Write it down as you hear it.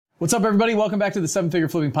What's up, everybody? Welcome back to the Seven Figure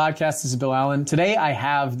Flipping Podcast. This is Bill Allen. Today, I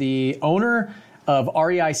have the owner of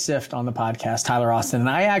REI Sift on the podcast, Tyler Austin. And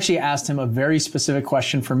I actually asked him a very specific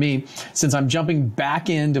question for me, since I'm jumping back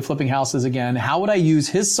into flipping houses again. How would I use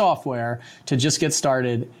his software to just get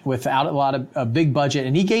started without a lot of a big budget?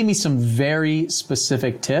 And he gave me some very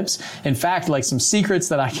specific tips. In fact, like some secrets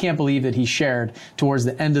that I can't believe that he shared towards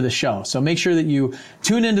the end of the show. So make sure that you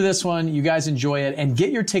tune into this one, you guys enjoy it, and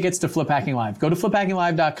get your tickets to Flip Hacking Live. Go to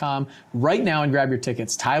fliphackinglive.com right now and grab your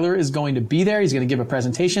tickets. Tyler is going to be there. He's going to give a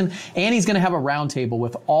presentation, and he's going to have a roundtable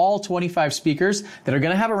with all 25 speakers that are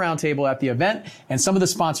going to have a roundtable at the event, and some of the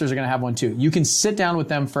sponsors are going to have one too. You can sit down with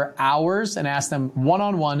them for hours and ask them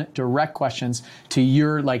one-on-one direct questions to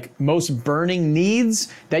your most burning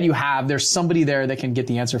needs that you have. There's somebody there that can get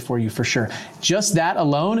the answer for you for sure. Just that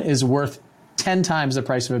alone is worth 10 times the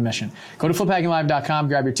price of admission. Go to fliphackinglive.com,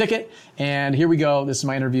 grab your ticket, and here we go. This is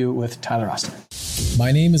my interview with Tyler Austin.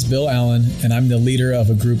 My name is Bill Allen, and I'm the leader of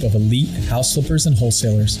a group of elite house flippers and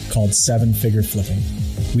wholesalers called Seven Figure Flipping.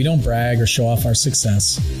 We don't brag or show off our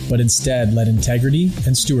success, but instead let integrity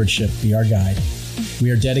and stewardship be our guide.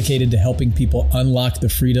 We are dedicated to helping people unlock the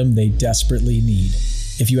freedom they desperately need.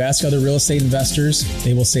 If you ask other real estate investors,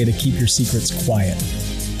 they will say to keep your secrets quiet.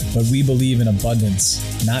 But we believe in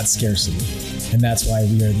abundance, not scarcity, and that's why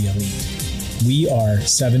we are the elite. We are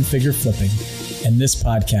Seven Figure Flipping, and this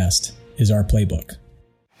podcast is our playbook.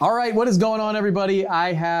 All right, what is going on, everybody?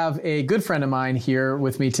 I have a good friend of mine here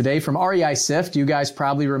with me today from REI Sift. You guys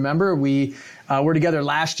probably remember we were together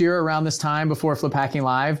last year around this time before Flip Hacking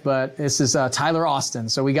Live, but this is Tyler Austin.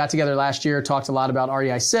 So we got together last year, talked a lot about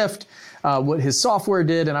REI Sift, what his software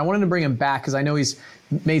did, and I wanted to bring him back because I know he's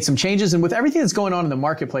made some changes. And with everything that's going on in the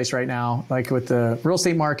marketplace right now, like with the real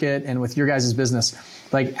estate market and with your guys' business,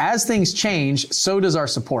 as things change, so does our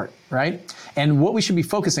support, right? And what we should be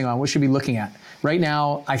focusing on, what we should be looking at. Right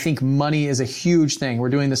now, I think money is a huge thing. We're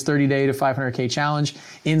doing this 30-day to 500K challenge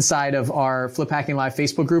inside of our Flip Hacking Live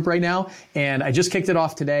Facebook group right now. And I just kicked it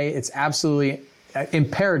off today. It's absolutely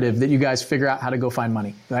imperative that you guys figure out how to go find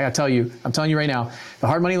money. I'm telling you right now, the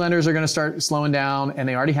hard money lenders are going to start slowing down, and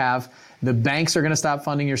they already have. The banks are going to stop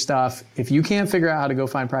funding your stuff. If you can't figure out how to go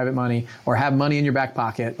find private money or have money in your back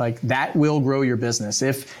pocket, that will grow your business.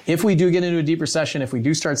 If we do get into a deep recession, if we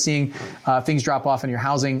do start seeing things drop off in your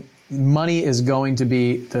housing, money is going to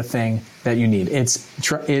be the thing that you need. It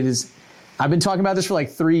is. I've been talking about this for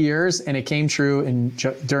 3 years, and it came true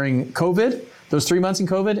during COVID, those 3 months in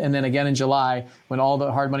COVID, and then again in July when all the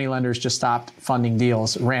hard money lenders just stopped funding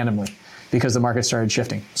deals randomly because the market started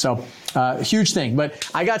shifting. So huge thing. But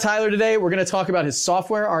I got Tyler today. We're going to talk about his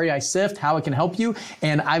software, REI Sift, how it can help you.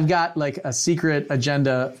 And I've got a secret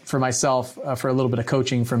agenda for myself for a little bit of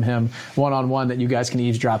coaching from him one-on-one that you guys can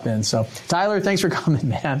eavesdrop in. So Tyler, thanks for coming,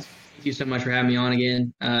 man. Thank you so much for having me on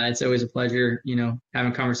again. It's always a pleasure,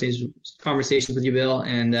 having conversations with you, Bill.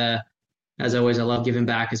 And as always, I love giving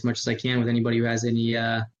back as much as I can with anybody who has any,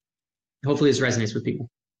 hopefully this resonates with people.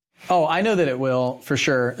 Oh, I know that it will, for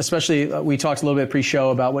sure. Especially, we talked a little bit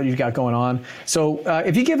pre-show about what you've got going on. So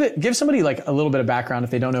if you give somebody a little bit of background if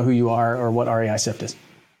they don't know who you are or what REI Sift is.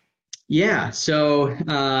 Yeah. So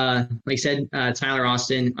like I said, Tyler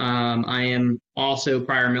Austin, I am also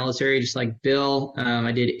prior military, just like Bill.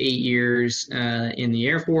 I did 8 years in the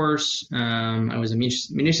Air Force. I was a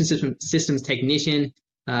munition systems technician,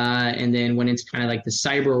 and then went into kind of the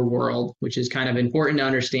cyber world, which is kind of important to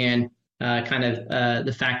understand.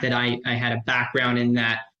 The fact that I had a background in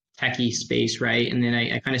that techie space, right? And then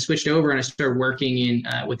I kind of switched over and I started working in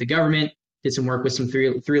with the government, did some work with some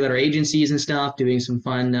three-letter agencies and stuff, doing some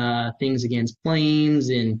fun things against planes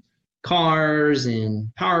and cars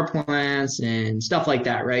and power plants and stuff like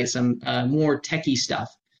that, right? Some more techie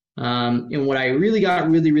stuff. And what I really got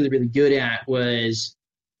really good at was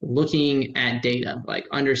looking at data,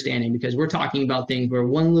 understanding, because we're talking about things where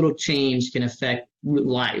one little change can affect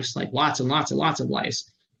lives, lots and lots of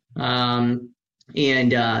lives. And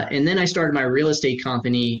then I started my real estate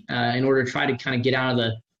company in order to try to kind of get out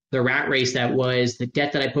of the rat race that was the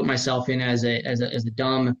debt that I put myself in as a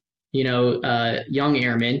dumb, young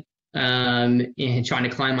airman, and trying to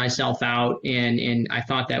climb myself out. And I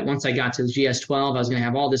thought that once I got to the GS-12, I was going to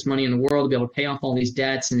have all this money in the world to be able to pay off all these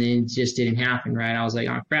debts, and it just didn't happen, right? I was like,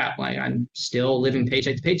 oh crap, I'm still living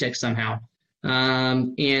paycheck to paycheck somehow.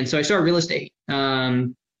 And so I started real estate.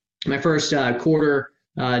 My first quarter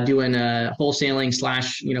doing a wholesaling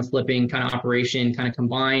 / flipping kind of operation, kind of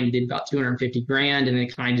combined, did about 250 grand, and then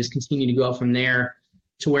it kind of just continued to go up from there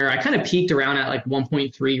to where I kind of peaked around at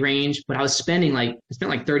 1.3 range, but I was spending I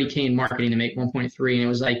spent 30K in marketing to make 1.3, and it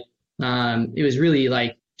was it was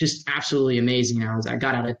really just absolutely amazing. I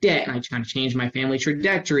got out of debt and I kind of changed my family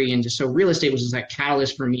trajectory. And just so real estate was just that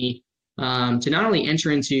catalyst for me to not only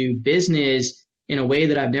enter into business in a way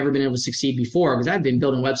that I've never been able to succeed before, because I've been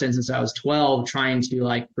building websites since I was 12, trying to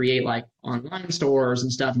like create like online stores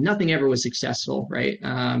and stuff. Nothing ever was successful, right?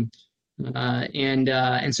 And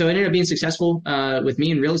so it ended up being successful with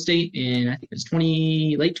me in real estate in, I think it was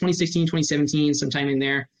late 2016, 2017, sometime in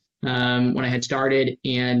there when I had started.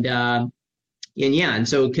 And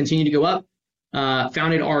so continued to go up.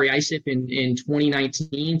 Founded REI-SIF in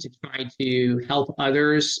 2019 to try to help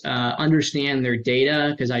others understand their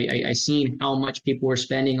data, because I seen how much people were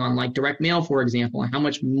spending on like direct mail, for example, and how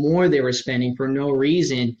much more they were spending for no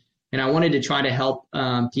reason. And I wanted to try to help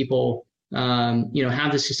people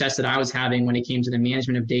have the success that I was having when it came to the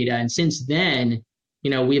management of data. And since then,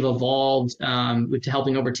 we've evolved to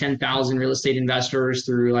helping over 10,000 real estate investors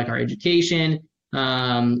through like our education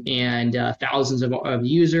and thousands of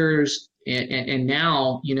users. And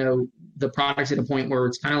now, the product's at a point where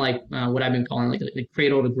it's kind of like what I've been calling like the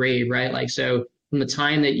cradle to grave, right? Like, so from the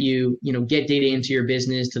time that you get data into your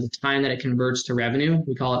business to the time that it converts to revenue,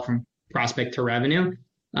 we call it from prospect to revenue.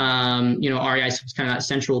 REI-SIF is kind of a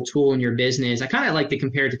central tool in your business. I kind of like to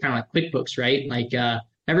compare it to kind of like QuickBooks, right? Like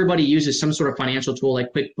everybody uses some sort of financial tool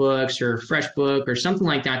like QuickBooks or FreshBook or something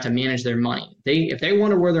like that to manage their money. If they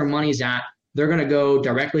wonder where their money's at, they're going to go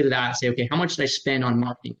directly to that and say, okay, how much did I spend on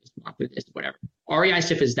marketing this month or this, whatever.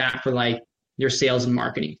 REI-SIF is that for like your sales and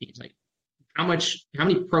marketing teams. Like how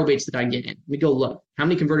many probates did I get in? Let me go look. How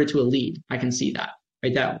many converted to a lead? I can see that,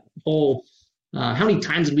 right? That whole, how many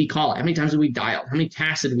times did we call it? How many times did we dial? How many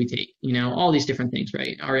tasks did we take? All these different things,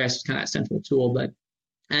 right? REI-SIF is kind of that central tool. But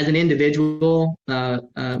as an individual,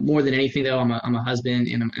 more than anything though, I'm a husband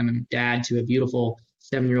and I'm a dad to a beautiful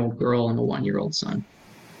 7-year-old girl and a 1-year-old son.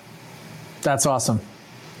 That's awesome.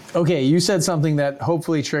 Okay, you said something that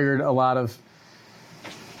hopefully triggered a lot of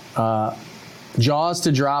jaws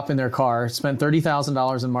to drop in their car. Spent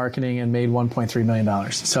 $30,000 in marketing and made $1.3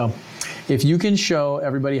 million. So if you can show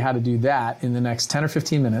everybody how to do that in the next 10 or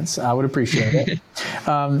 15 minutes, I would appreciate it.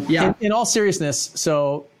 Yeah. In all seriousness,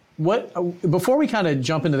 so before we kind of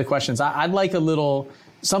jump into the questions, I'd like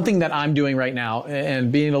something that I'm doing right now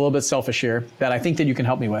and being a little bit selfish here that I think that you can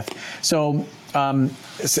help me with. So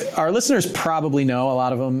our listeners probably know, a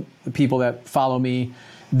lot of them, the people that follow me,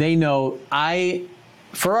 they know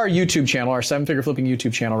for our YouTube channel, our 7-Figure Flipping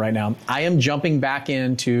YouTube channel right now, I am jumping back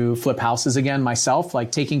into flip houses again myself,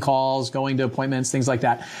 like taking calls, going to appointments, things like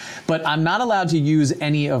that. But I'm not allowed to use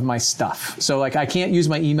any of my stuff. So like I can't use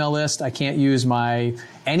my email list. I can't use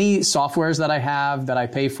any softwares that I have that I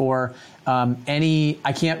pay for.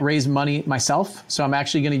 I can't raise money myself. So I'm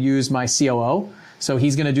actually going to use my COO. So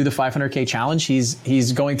he's going to do the 500K challenge.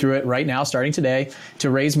 He's going through it right now, starting today,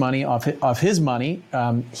 to raise money of his money.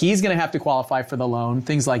 He's going to have to qualify for the loan,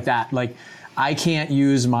 things like that. Like I can't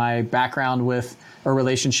use my background with or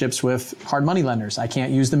relationships with hard money lenders. I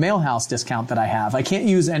can't use the mail house discount that I have. I can't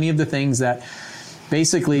use any of the things that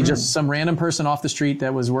basically just some random person off the street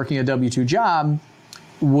that was working a W-2 job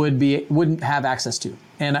wouldn't have access to.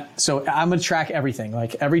 And so I'm going to track everything,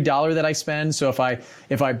 like every dollar that I spend. So if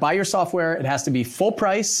I buy your software, it has to be full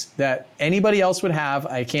price that anybody else would have.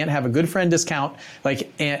 I can't have a good friend discount,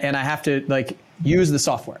 and I have to use the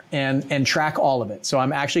software and track all of it. So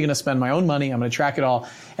I'm actually going to spend my own money. I'm going to track it all,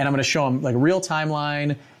 and I'm going to show them like a real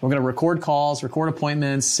timeline. We're going to record calls, record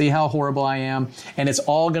appointments, see how horrible I am. And it's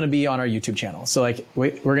all going to be on our YouTube channel. So we're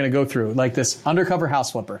going to go through like this undercover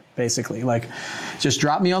house flipper, basically. Like just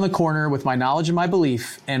drop me on the corner with my knowledge and my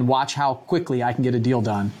belief and watch how quickly I can get a deal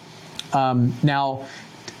done. Now,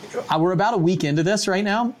 we're about a week into this right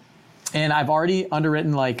now, and I've already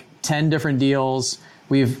underwritten like 10 different deals.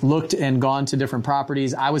 We've looked and gone to different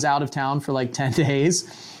properties. I was out of town for like 10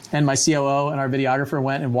 days, and my COO and our videographer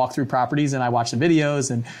went and walked through properties, and I watched the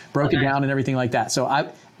videos and broke it down and everything like that.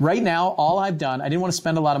 So right now, all I've done, I didn't want to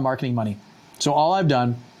spend a lot of marketing money. So all I've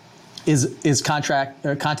done is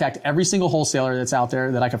contact every single wholesaler that's out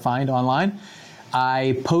there that I could find online.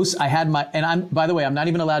 By the way, I'm not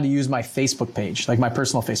even allowed to use my Facebook page, like my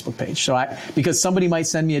personal Facebook page. So because somebody might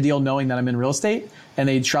send me a deal knowing that I'm in real estate and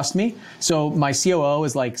they trust me. So my COO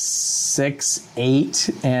is like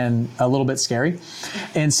 6'8" and a little bit scary.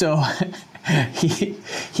 And so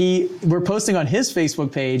we're posting on his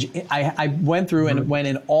Facebook page. I went through and went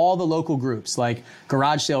in all the local groups, like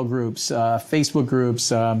garage sale groups, Facebook groups,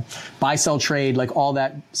 buy, sell, trade, like all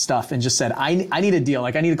that stuff, and just said, I need a deal.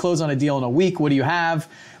 Like I need to close on a deal in a week. What do you have?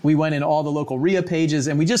 We went in all the local RIA pages,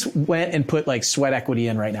 and we just went and put like sweat equity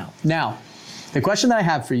in right now. Now, the question that I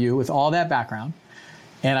have for you with all that background,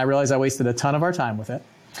 and I realize I wasted a ton of our time with it,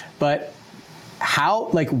 but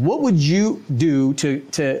what would you do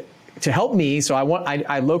to help me? So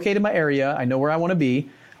I located my area. I know where I want to be.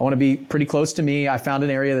 I want to be pretty close to me. I found an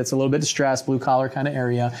area that's a little bit distressed, blue collar kind of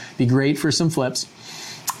area. Be great for some flips,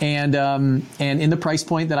 and in the price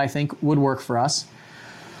point that I think would work for us.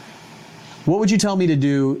 What would you tell me to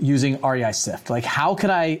do using REI Sift? Like, how could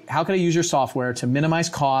I use your software to minimize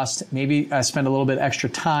cost? Maybe spend a little bit extra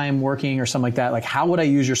time working or something like that. Like, how would I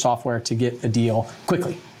use your software to get a deal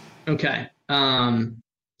quickly? Okay.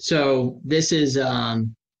 So this is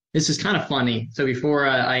kind of funny. So before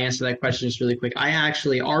I answer that question, just really quick, I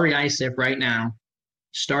actually, REI Sift right now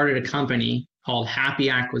started a company called Happy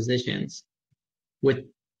Acquisitions with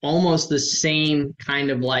almost the same kind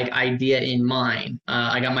of like idea in mind.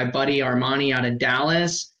 I got my buddy Armani out of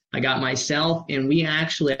Dallas. I got myself, and we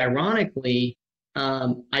actually, ironically,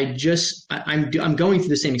 I'm going through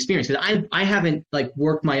the same experience because I haven't like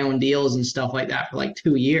worked my own deals and stuff like that for like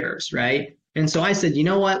 2 years, right? And so I said, you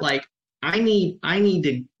know what, like I need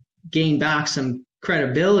to gain back some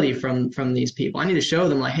credibility from these people. I need to show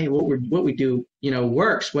them like, hey, what we do,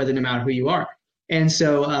 works, whether no matter who you are. And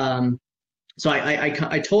so so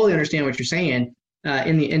I totally understand what you're saying.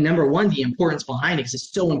 In number one, the importance behind it, because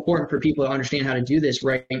it's so important for people to understand how to do this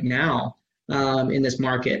right now in this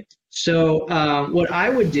market. So what I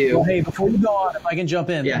would do. Well, hey, before you go on, if I can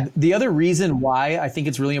jump in, yeah. The other reason why I think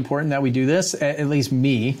it's really important that we do this, at least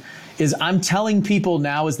me, is I'm telling people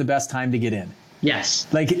now is the best time to get in. Yes.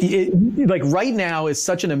 Like right now is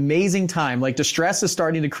such an amazing time. Like distress is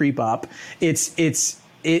starting to creep up.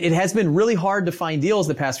 It has been really hard to find deals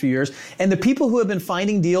the past few years. And the people who have been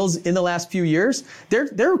finding deals in the last few years,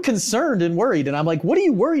 they're concerned and worried. And I'm like, what are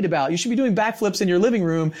you worried about? You should be doing backflips in your living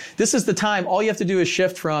room. This is the time. All you have to do is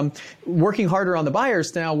shift from working harder on the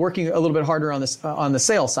buyers to now working a little bit harder on the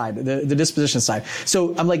sales side, the disposition side.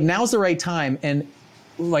 So I'm like, now's the right time. And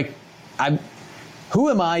like, who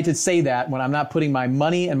am I to say that when I'm not putting my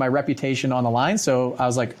money and my reputation on the line? So I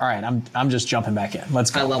was like, all right, I'm just jumping back in. Let's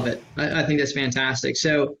go. I love it. I think that's fantastic.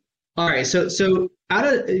 So, all right. So out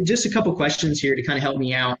of just a couple questions here to kind of help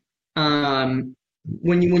me out.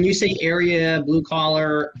 When you say area, blue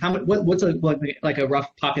collar, what's like a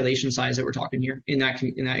rough population size that we're talking here in that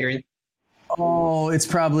area? Oh, it's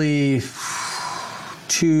probably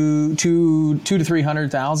two to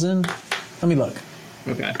 300,000. Let me look.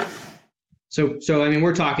 Okay. So I mean,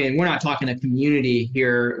 we're not talking a community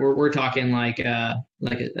here. We're talking like a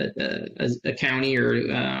county or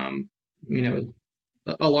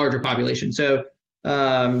a larger population. So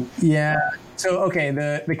yeah. So okay,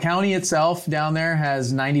 the county itself down there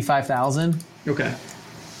has 95,000. Okay.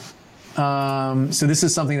 So this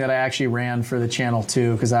is something that I actually ran for the channel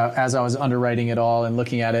too, because as I was underwriting it all and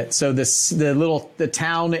looking at it. So the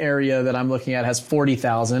town area that I'm looking at has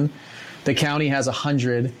 40,000. The county has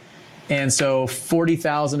 100. And so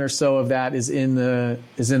 40,000 or so of that is in the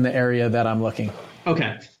area that I'm looking.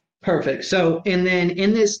 Okay, perfect. So, and then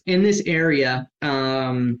in this area,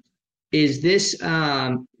 is this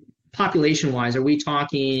population wise? Are we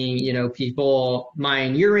talking, people my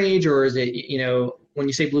your age, or is it, when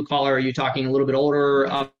you say blue collar, are you talking a little bit older,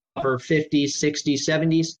 upper 50s, 60s,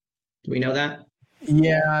 70s? Do we know that?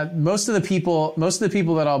 Yeah, most of the people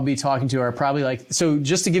that I'll be talking to are probably like, so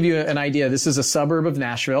just to give you an idea, this is a suburb of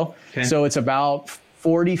Nashville. Okay. So it's about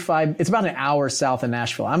it's about an hour south of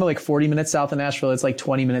Nashville. I'm like 40 minutes south of Nashville. It's like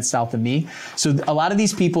 20 minutes south of me. So a lot of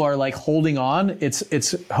these people are like holding on.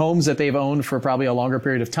 It's homes that they've owned for probably a longer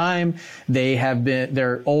period of time.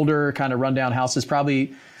 They're older, kind of rundown houses,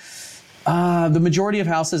 probably. The majority of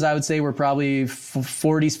houses, I would say, were probably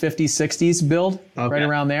 40s, 50s, 60s build, okay, right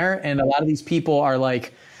around there. And a lot of these people are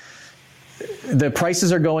like, the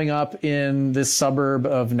prices are going up in this suburb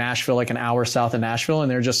of Nashville, like an hour south of Nashville.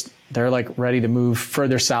 And they're like ready to move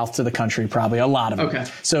further south to the country, probably a lot of them. Okay.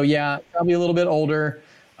 So yeah, probably a little bit older.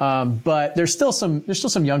 But there's still some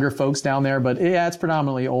younger folks down there, but yeah, it's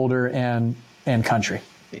predominantly older and country.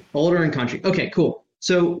 Older and country. Okay, cool.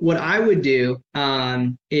 So what I would do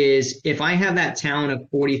is if I have that town of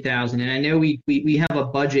 40,000, and I know we have a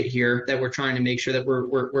budget here that we're trying to make sure that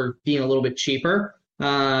we're being a little bit cheaper,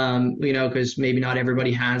 because maybe not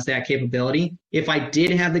everybody has that capability. If I did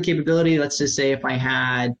have the capability, let's just say if I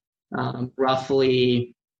had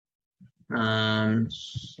roughly, let's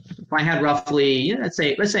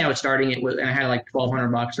say I was starting it with, and I had like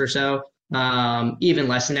 $1,200 or so. Even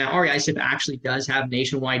less than that. REI Sift actually does have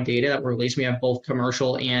nationwide data that we're releasing. We have both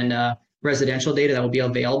commercial and residential data that will be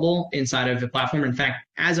available inside of the platform. In fact,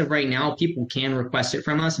 as of right now, people can request it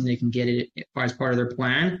from us and they can get it as part of their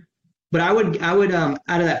plan. But I would out of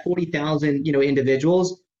that 40,000,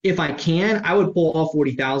 individuals, if I can, I would pull all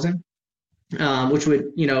 40,000 which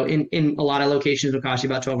would, in a lot of locations would cost you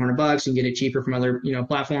about $1,200. You can get it cheaper from other,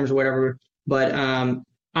 platforms or whatever. But I'm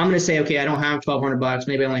going to say, okay, I don't have $1,200.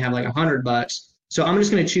 Maybe I only have like $100. So I'm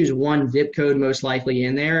just going to choose one zip code most likely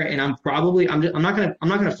in there. And I'm not going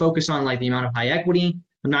to focus on like the amount of high equity.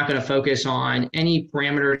 I'm not going to focus on any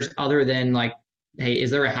parameters other than like, hey,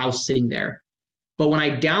 is there a house sitting there? But when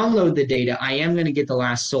I download the data, I am going to get the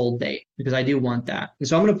last sold date because I do want that. And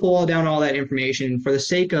so I'm going to pull down all that information for the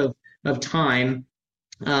sake of time.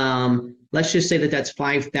 Let's just say that that's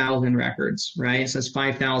 5,000 records, right? So that's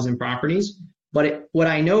 5,000 properties. But what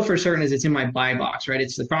I know for certain is it's in my buy box, right?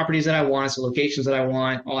 It's the properties that I want, it's the locations that I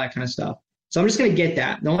want, all that kind of stuff. So I'm just going to get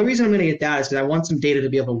that. The only reason I'm going to get that is because I want some data to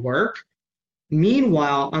be able to work.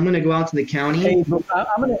 Meanwhile, I'm going to go out to the county. Hey,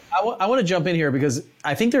 I want to jump in here because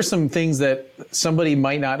I think there's some things that somebody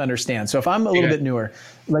might not understand. So if I'm a little bit newer,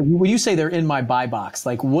 like when you say they're in my buy box,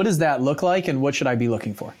 like what does that look like and what should I be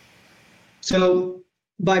looking for? So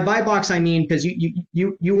by buy box, I mean, because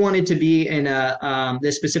you wanted to be in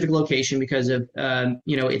this specific location because of,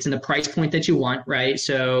 it's in the price point that you want, right?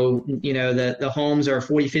 So, the homes are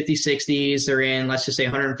 40, 50, 60s. They're in, let's just say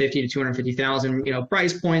 150 to 250,000,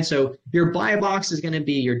 price point. So your buy box is going to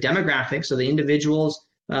be your demographics. So the individuals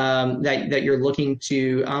that you're looking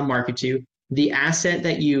to market to, the asset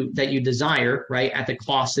that you desire, right, at the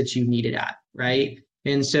cost that you need it at, right?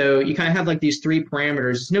 And so you kind of have like these three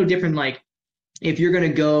parameters. It's no different like, if you're going to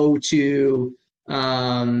go to,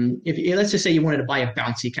 let's just say you wanted to buy a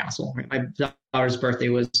bouncy castle. Right? My daughter's birthday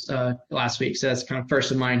was last week, so that's kind of first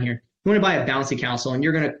of mine here. You want to buy a bouncy castle, and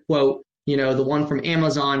you're going to quote, the one from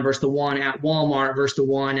Amazon versus the one at Walmart versus the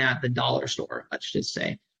one at the dollar store, let's just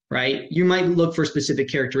say, right? You might look for specific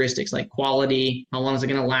characteristics like quality, how long is it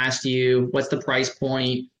going to last you, what's the price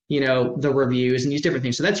point, the reviews, and these different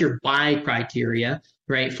things. So that's your buy criteria,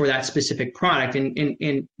 right, for that specific product.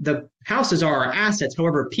 And the houses are our assets.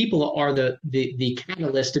 However, people are the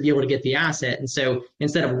catalyst to be able to get the asset. And so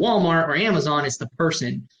instead of Walmart or Amazon, it's the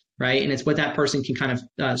person, right? And it's what that person can kind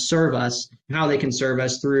of serve us, how they can serve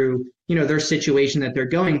us through, their situation that they're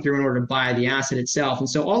going through in order to buy the asset itself. And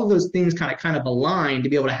so all of those things kind of align to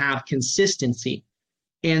be able to have consistency.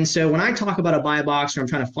 And so when I talk about a buy box or I'm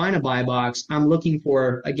trying to find a buy box, I'm looking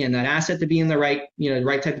for, again, that asset to be in the right, the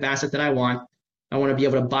right type of asset that I want. I want to be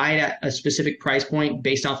able to buy it at a specific price point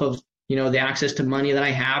based off of, the access to money that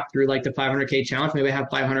I have through like the 500K challenge. Maybe I have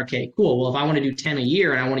 500K. Cool. Well, if I want to do 10 a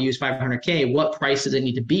year and I want to use 500K, what price does it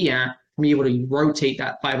need to be at for me able to rotate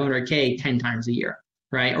that 500K 10 times a year,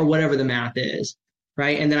 right? Or whatever the math is,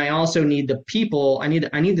 right? And then I also need the people. I need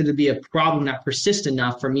there to be a problem that persists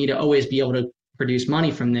enough for me to always be able to produce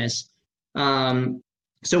money from this.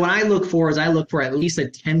 So what I look for is at least a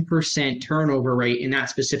 10% turnover rate in that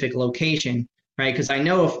specific location. Right, because I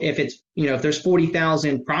know if it's if there's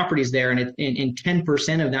 40,000 properties there and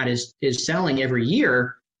 10% of that is selling every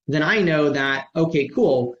year, then I know that okay,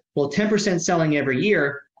 cool. Well, 10% selling every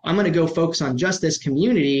year, I'm going to go focus on just this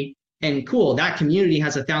community, and cool, that community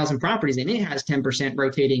has 1,000 properties and it has 10%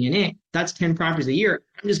 rotating in it. That's 10 properties a year.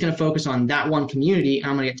 I'm just going to focus on that one community, and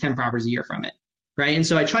I'm going to get 10 properties a year from it, right? And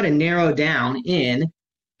so I try to narrow down in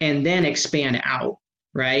and then expand out.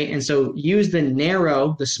 Right. And so use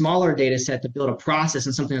the smaller data set to build a process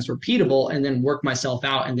and something that's repeatable, and then work myself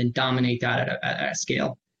out and then dominate that at a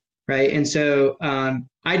scale. Right. And so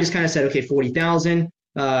I just kind of said, okay, 40,000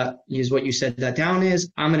 is what you said that down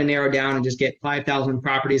is. I'm going to narrow down and just get 5,000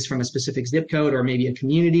 properties from a specific zip code or maybe a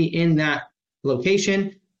community in that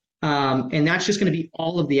location. And that's just going to be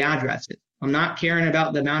all of the addresses. I'm not caring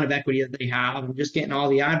about the amount of equity that they have. I'm just getting all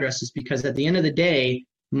the addresses because at the end of the day,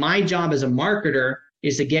 my job as a marketer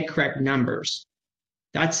is to get correct numbers.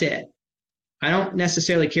 That's it. I don't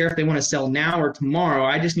necessarily care if they want to sell now or tomorrow.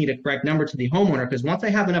 I just need a correct number to the homeowner, because once I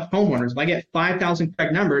have enough homeowners, if I get 5,000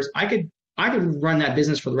 correct numbers, I could run that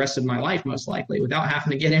business for the rest of my life, most likely, without having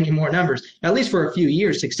to get any more numbers, at least for a few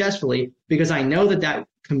years successfully, because I know that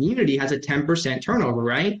community has a 10% turnover,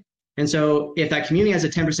 right? And so if that community has a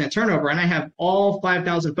 10% turnover and I have all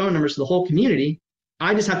 5,000 phone numbers to the whole community,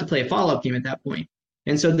 I just have to play a follow-up game at that point.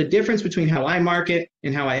 And so the difference between how I market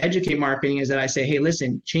and how I educate marketing is that I say, hey,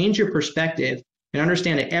 listen, change your perspective and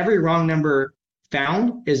understand that every wrong number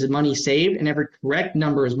found is money saved and every correct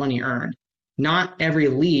number is money earned. Not every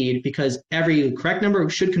lead, because every correct number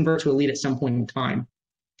should convert to a lead at some point in time.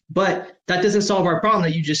 But that doesn't solve our problem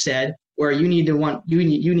that you just said, where you need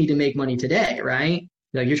to make money today, right?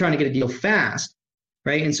 Like you're trying to get a deal fast,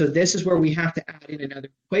 right? And so this is where we have to add in another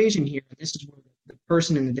equation here. This is where the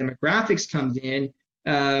person and the demographics comes in.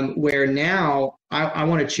 Where now I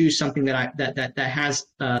want to choose something that has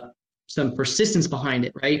some persistence behind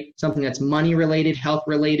it, right? Something that's money related, health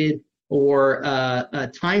related, or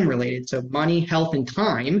time related. So money, health, and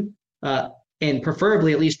time, and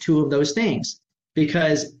preferably at least two of those things.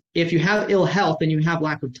 Because if you have ill health, then you have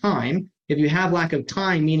lack of time. If you have lack of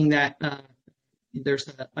time, meaning that there's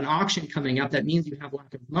an auction coming up, that means you have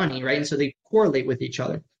lack of money, right? And so they correlate with each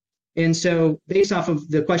other. And so based off of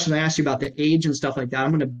the question I asked you about the age and stuff like that,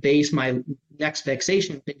 I'm going to base my next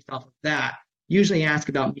fixation based off of that. Usually ask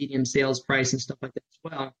about median sales price and stuff like that as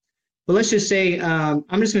well. But let's just say, I'm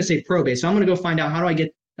just going to say probate. So I'm going to go find out, how do I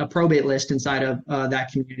get a probate list inside of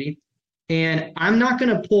that community? And I'm not going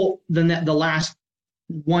to pull the last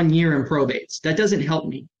 1 year in probates. That doesn't help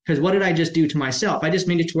me, because what did I just do to myself? I just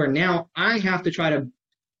made it to where now I have to try to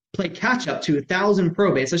play catch up to 1,000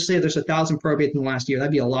 probates. Let's say there's 1,000 probates in the last year.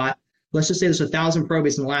 That'd be a lot. Let's just say there's 1,000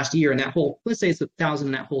 probates in the last year, and let's say it's 1,000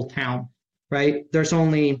 in that whole town, right? There's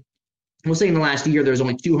only, we'll say in the last year, there's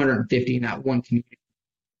only 250 in that one community,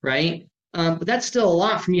 right? But that's still a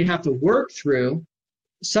lot for me to have to work through.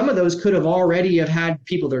 Some of those could have already have had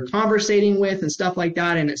people they're conversating with and stuff like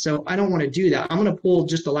that. And so I don't want to do that. I'm going to pull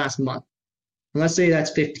just the last month. And let's say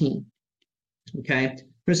that's 15. Okay. I'm going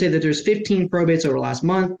to say that there's 15 probates over the last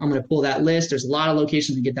month. I'm going to pull that list. There's a lot of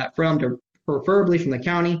locations to get that from, preferably from the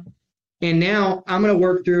county. And now I'm going to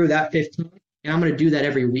work through that 15, and I'm going to do that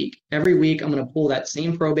every week. Every week, I'm going to pull that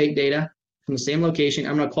same probate data from the same location.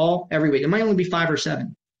 I'm going to call every week. It might only be 5 or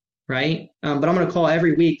 7. Right? But I'm going to call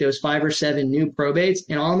every week those 5 or 7 new probates,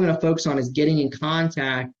 and all I'm going to focus on is getting in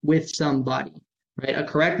contact with somebody, right? A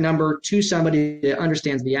correct number to somebody that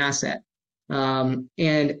understands the asset. And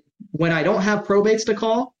when I don't have probates to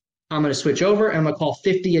call, I'm going to switch over and I'm going to call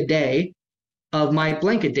 50 a day of my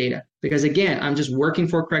blanket data, because again, I'm just working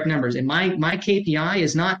for correct numbers. And my KPI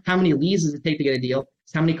is not how many leads does it take to get a deal,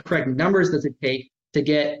 it's how many correct numbers does it take to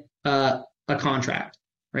get a contract,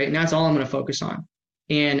 right? And that's all I'm going to focus on.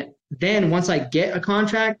 And then once I get a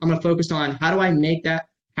contract, I'm going to focus on, how do I make that,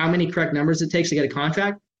 how many correct numbers it takes to get a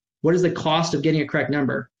contract? What is the cost of getting a correct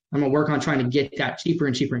number? I'm going to work on trying to get that cheaper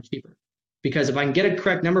and cheaper and cheaper. Because if I can get a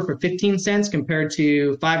correct number for 15 cents compared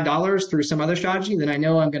to $5 through some other strategy, then I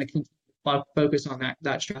know I'm going to focus on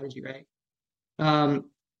that strategy, right?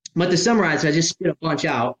 But to summarize, I just spit a bunch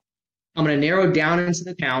out. I'm going to narrow down into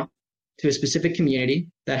the town to a specific community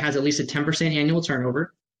that has at least a 10% annual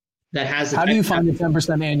turnover. That has. How do you find the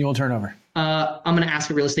 10% annual turnover? I'm going to ask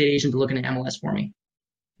a real estate agent to look into MLS for me.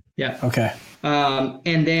 Yeah. Okay.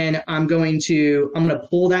 And then I'm going to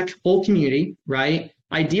pull that whole community, right?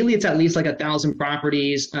 Ideally, it's at least like 1,000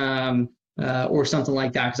 properties or something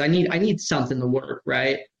like that, because I need something to work,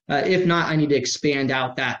 right? If not, I need to expand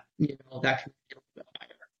out that community a little bit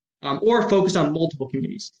higher, or focus on multiple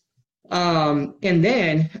communities. And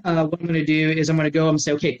then what I'm going to do is I'm going to go and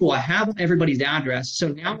say, okay, cool, I have everybody's address. So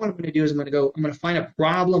now what I'm going to do is I'm going to find a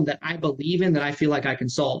problem that I believe in, that I feel like I can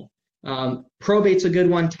solve. Probate's a good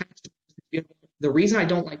one. Tax delinquency. The reason I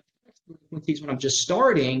don't like tax delinquencies when I'm just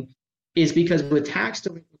starting is because with tax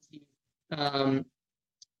delinquencies,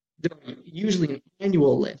 they're usually an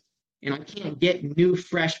annual list, and I can't get new,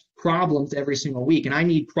 fresh problems every single week. And I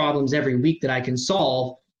need problems every week that I can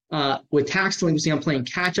solve. With tax delinquency, I'm playing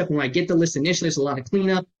catch up. When I get the list initially, there's a lot of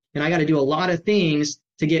cleanup, and I got to do a lot of things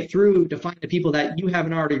to get through to find the people that you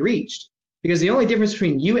haven't already reached. Because the only difference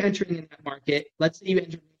between you entering in that market, let's say you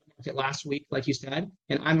entered in the market last week, like you said,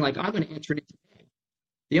 and I'm like, I'm going to enter it today.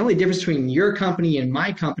 The only difference between your company and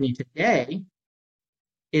my company today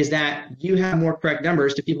is that you have more correct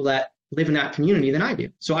numbers to people that live in that community than I do.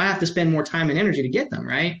 So I have to spend more time and energy to get them,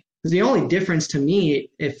 right? Because the only difference to me,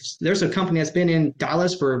 if there's a company that's been in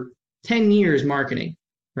Dallas for 10 years marketing,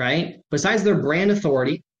 right? Besides their brand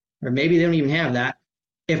authority, or maybe they don't even have that.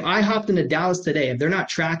 If I hopped into Dallas today, if they're not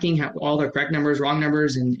tracking all their correct numbers, wrong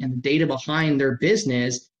numbers, and the data behind their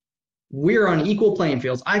business, we're on equal playing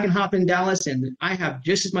fields. I can hop in Dallas and I have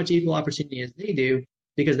just as much equal opportunity as they do,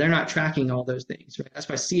 because they're not tracking all those things, right? That's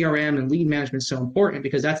why CRM and lead management is so important,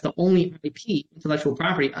 because that's the only IP, intellectual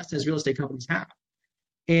property, us as real estate companies have.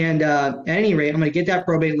 And at any rate, I'm going to get that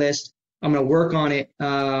probate list. I'm going to work on it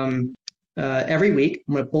every week.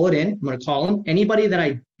 I'm going to pull it in. I'm going to call them. Anybody that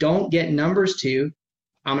I don't get numbers to,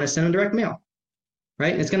 I'm going to send them direct mail,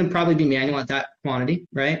 right? And it's going to probably be manual at that quantity,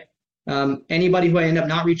 right? Anybody who I end up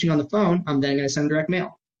not reaching on the phone, I'm then going to send direct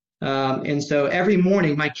mail. And so every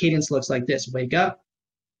morning, my cadence looks like this. Wake up,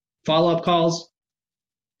 follow-up calls.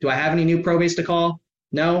 Do I have any new probates to call?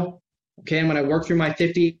 No. Okay, I'm going to work through my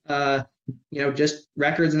 50 just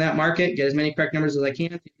records in that market, get as many correct numbers as I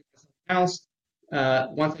can. Else.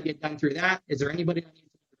 Once I get done through that, is there anybody I need to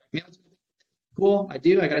mail to? Cool, I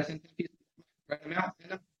do. I got to send 10 pieces, write them out,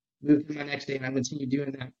 send them, move to my next day, and I continue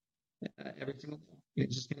doing that every single day.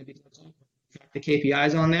 It's just going to be the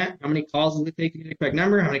KPIs on that. How many calls does it take to get a correct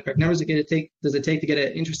number? How many correct numbers does it take to get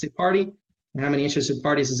an interested party? And how many interested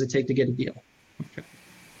parties does it take to get a deal?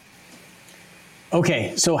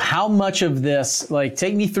 Okay, so how much of this, like,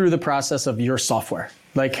 take me through the process of your software.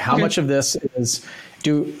 Like, how much of this is,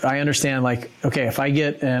 do I understand, like, okay, if I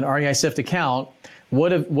get an REI Sift account,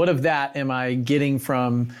 what of that am I getting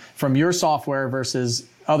from your software versus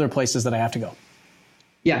other places that I have to go?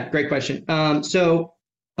 Yeah, great question. So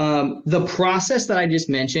the process that I just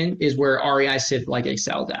mentioned is where REI Sift like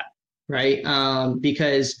excels at, right?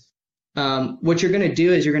 Because what you're going to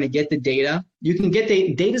do is you're going to get the data. You can get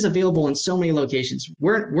data is available in so many locations.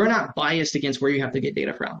 We're not biased against where you have to get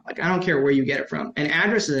data from. Like, I don't care where you get it from. An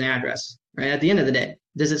address is an address, right? At the end of the day,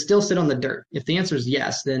 does it still sit on the dirt? If the answer is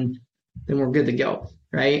yes, then we're good to go,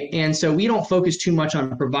 right? And so we don't focus too much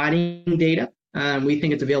on providing data. We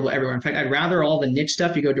think it's available everywhere. In fact, I'd rather all the niche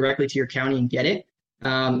stuff, you go directly to your county and get it,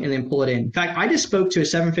 and then pull it in. In fact, I just spoke to a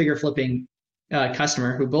 7-figure flipping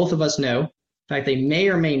customer who both of us know. In fact, they may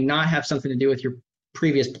or may not have something to do with your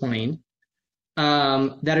previous plane,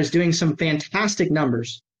 that is doing some fantastic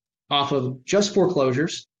numbers off of just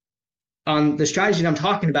foreclosures on the strategy that I'm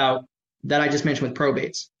talking about that I just mentioned with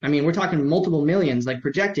probates. I mean, we're talking multiple millions, like,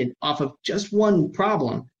 projected off of just one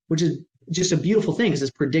problem, which is just a beautiful thing because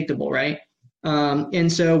it's predictable, right?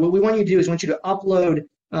 And so what we want you to do is we want you to upload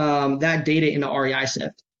that data into REI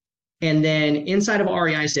Sift. And then inside of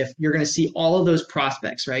REI Sift, you're going to see all of those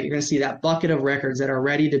prospects, right? You're going to see that bucket of records that are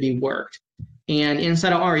ready to be worked. And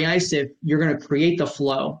inside of REI Sift, you're going to create the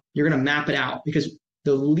flow. You're going to map it out because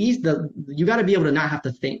you got to be able to not have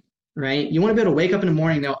to think, right? You want to be able to wake up in the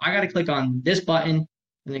morning, though, I got to click on this button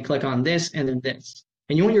and then click on this and then this.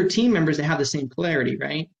 And you want your team members to have the same clarity,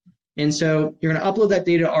 right? And so you're going to upload that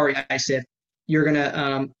data to REI Sift. You're going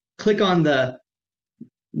to click on the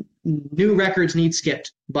new records need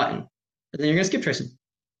skipped button, and then you're going to skip trace them.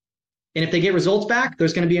 And if they get results back,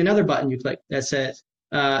 there's going to be another button you click that says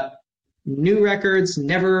new records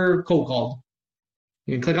never cold called.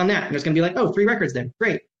 You can click on that, and there's going to be like, oh, 3 records there.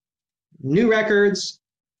 Great. New records,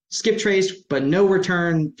 skip trace, but no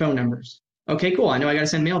return phone numbers. Okay, cool. I know I got to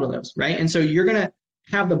send mail to those, right? And so you're going to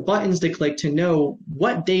have the buttons to click to know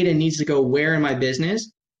what data needs to go where in my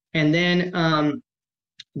business. And then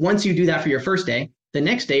once you do that for your first day, the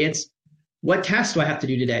next day it's what tasks do I have to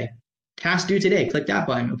do today? Task due today. Click that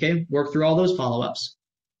button. Okay. Work through all those follow-ups.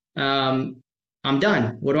 I'm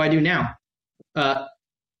done. What do I do now?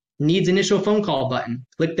 Needs initial phone call button.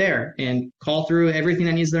 Click there and call through everything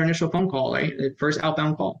that needs their initial phone call, right? The first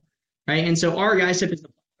outbound call, right? And so REI Sift is the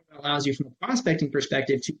platform that allows you from a prospecting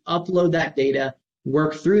perspective to upload that data,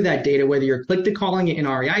 work through that data, whether you're click to calling it in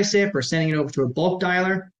REI Sift or sending it over to a bulk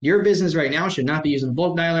dialer. Your business right now should not be using a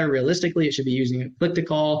bulk dialer. Realistically, it should be using a click to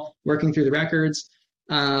call, working through the records.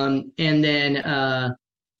 And then,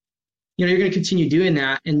 you're going to continue doing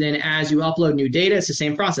that. And then as you upload new data, it's the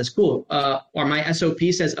same process. Cool. Or my SOP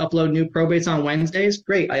says upload new probates on Wednesdays.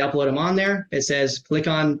 Great. I upload them on there. It says click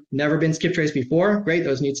on never been skip trace before. Great.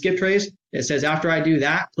 Those need skip trace. It says after I do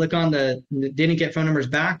that, click on the didn't get phone numbers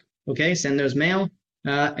back. Okay. Send those mail.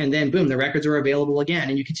 And then boom, the records are available again.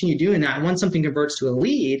 And you continue doing that. And once something converts to a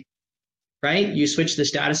lead, right, you switch the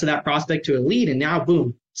status of that prospect to a lead. And now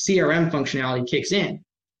boom, CRM functionality kicks in.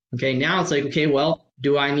 Okay. Now it's like, okay, well,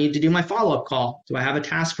 do I need to do my follow-up call? Do I have a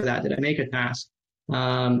task for that? Did I make a task?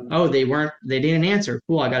 Oh, they didn't answer.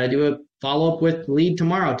 Cool. I got to do a follow-up with lead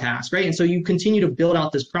tomorrow task, right? And so you continue to build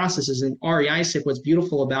out this processes. And REI Sift, what's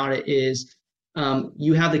beautiful about it is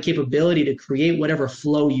you have the capability to create whatever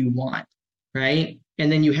flow you want, right?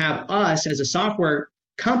 And then you have us as a software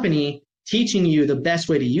company teaching you the best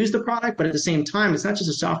way to use the product. But at the same time, it's not just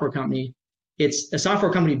a software company. It's a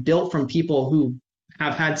software company built from people who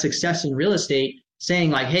have had success in real estate,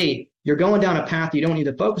 saying like, hey, you're going down a path you don't need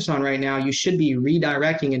to focus on right now. You should be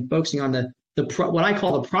redirecting and focusing on what I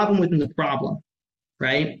call the problem within the problem,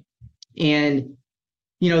 right? And,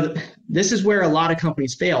 this is where a lot of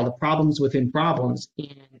companies fail, the problems within problems.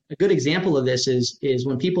 And a good example of this is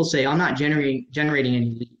when people say, I'm not generating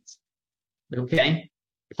any leads. Okay,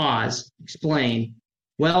 pause, explain.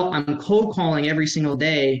 Well, I'm cold calling every single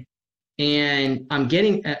day and I'm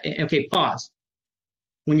getting, okay, pause.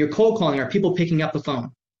 When you're cold calling, are people picking up the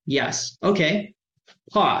phone? Yes. Okay.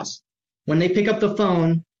 Pause. When they pick up the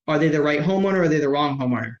phone, are they the right homeowner or are they the wrong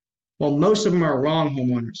homeowner? Well, most of them are wrong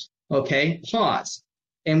homeowners. Okay. Pause.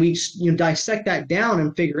 And we dissect that down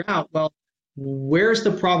and figure out, well, where's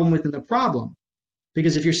the problem within the problem?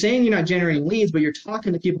 Because if you're saying you're not generating leads, but you're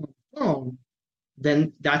talking to people on the phone,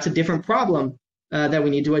 then that's a different problem that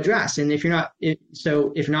we need to address. And if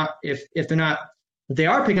they're not If they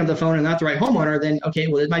are picking up the phone and not the right homeowner, then okay,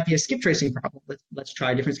 well, it might be a skip tracing problem. Let's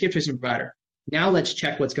try a different skip tracing provider. Now let's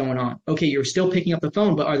check what's going on. Okay, you're still picking up the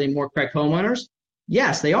phone, but are they more correct homeowners?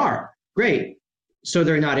 Yes, they are. Great. So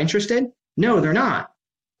they're not interested? No, they're not.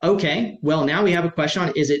 Okay, well, now we have a question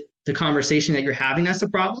on, is it the conversation that you're having that's the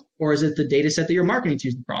problem, or is it the data set that you're marketing to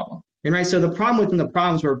is the problem? And right, so the problem within the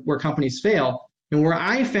problems where companies fail, and where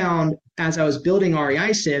I found as I was building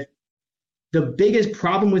REI Sift, the biggest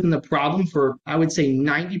problem within the problem for, I would say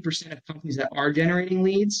 90% of companies that are generating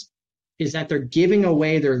leads is that they're giving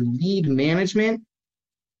away their lead management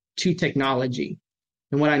to technology.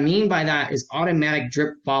 And what I mean by that is automatic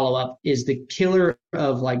drip follow-up is the killer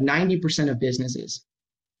of like 90% of businesses,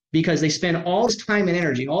 because they spend all this time and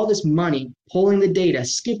energy, all this money pulling the data,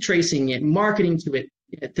 skip tracing it, marketing to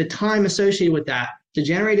it, the time associated with that to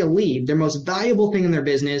generate a lead, their most valuable thing in their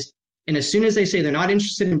business. And as soon as they say they're not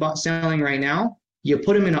interested in selling right now, you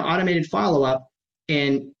put them in an automated follow-up,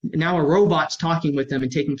 and now a robot's talking with them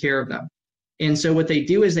and taking care of them. And so what they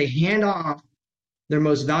do is they hand off their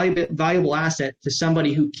most valuable asset to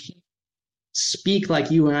somebody who can't speak like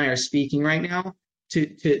you and I are speaking right now to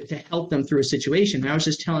help them through a situation. And I was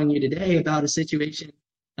just telling you today about a situation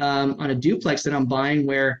on a duplex that I'm buying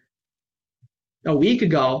where a week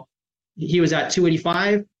ago he was at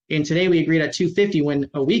 285. And today we agreed at 250, when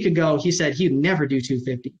a week ago he said he'd never do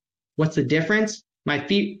 250. What's the difference? My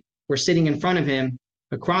feet were sitting in front of him,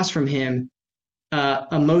 across from him,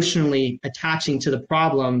 emotionally attaching to the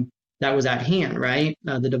problem that was at hand, right?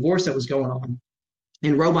 The divorce that was going on.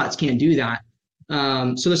 And robots can't do that.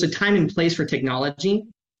 So there's a time and place for technology,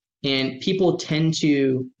 and people tend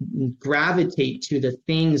to gravitate to the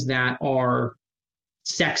things that are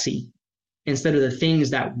sexy instead of the things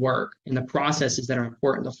that work and the processes that are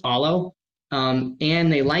important to follow.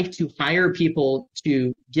 And they like to hire people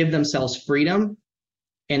to give themselves freedom,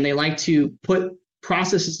 and they like to put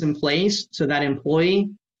processes in place so that employee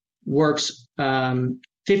works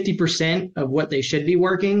 50% of what they should be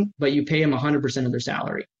working, but you pay them 100% of their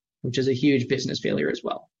salary, which is a huge business failure as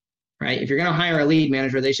well, right? If you're going to hire a lead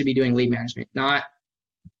manager, they should be doing lead management, not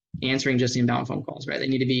answering just inbound phone calls, right? They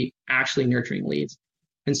need to be actually nurturing leads.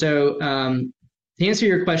 And so to answer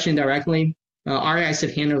your question directly, REI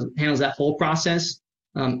Sift handles that whole process,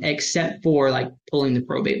 except for like pulling the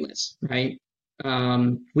probate list, right?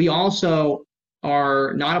 We also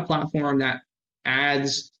are not a platform that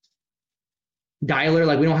adds dialer,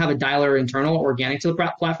 like we don't have a dialer internal organic to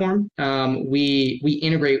the platform. We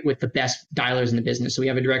integrate with the best dialers in the business. So we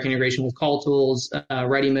have a direct integration with Call Tools,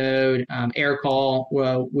 Ready Mode, AirCall.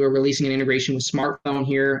 We're releasing an integration with Smartphone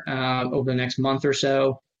here over the next month or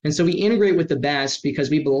so. And so we integrate with the best because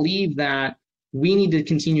we believe that we need to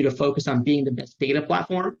continue to focus on being the best data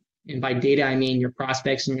platform. And by data, I mean your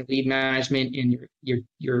prospects and your lead management and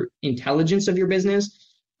your intelligence of your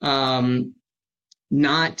business, not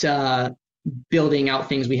building out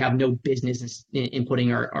things we have no business in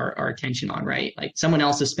putting our attention on, right? Like someone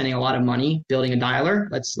else is spending a lot of money building a dialer.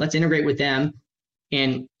 Let's integrate with them,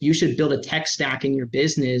 and you should build a tech stack in your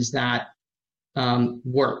business that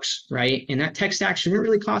works, right? And that tech stack shouldn't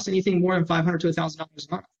really cost anything more than $500 to $1,000 a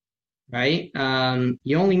month, right?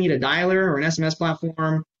 You only need a dialer or an SMS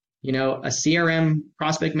platform, a CRM,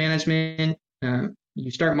 prospect management. You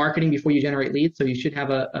start marketing before you generate leads, so you should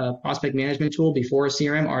have a prospect management tool before a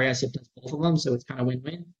CRM. REI Sift does both of them, so it's kind of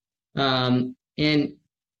win-win. And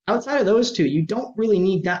outside of those two, you don't really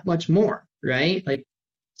need that much more, right? Like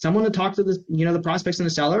someone to talk to the prospects and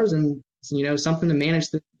the sellers, and something to manage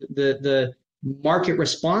the market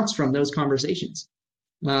response from those conversations.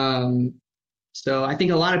 So I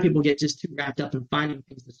think a lot of people get just too wrapped up in finding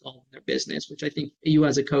things to solve in their business, which I think you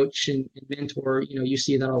as a coach and mentor, you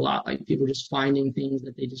see that a lot. Like people just finding things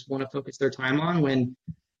that they just want to focus their time on when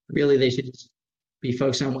really they should just be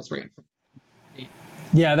focused on what's right in front of them.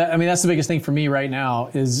 Yeah, that's the biggest thing for me right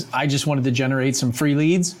now is I just wanted to generate some free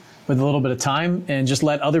leads with a little bit of time and just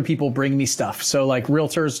let other people bring me stuff. So like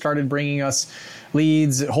realtors started bringing us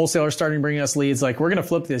leads, wholesalers starting bringing us leads. Like we're going to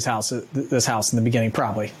flip this house in the beginning,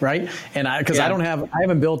 probably, right? And I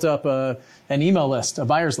haven't built up an email list, a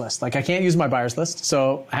buyer's list. Like I can't use my buyer's list,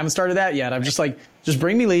 so I haven't started that yet. I'm just like, just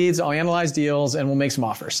bring me leads, I'll analyze deals, and we'll make some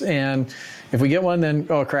offers. And if we get one, then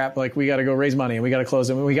oh crap, like we got to go raise money and we got to close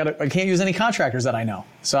it. I can't use any contractors that I know,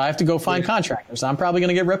 so I have to go find contractors. I'm probably going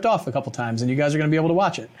to get ripped off a couple times, and you guys are going to be able to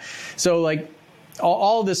watch it. So like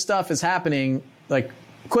all this stuff is happening like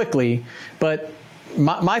quickly, but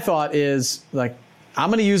my thought is like, I'm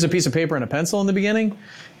going to use a piece of paper and a pencil in the beginning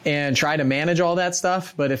and try to manage all that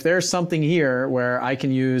stuff. But if there's something here where I can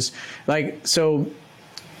use, so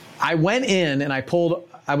I went in and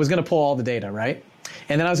I was going to pull all the data, right?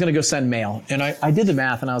 And then I was going to go send mail. And I did the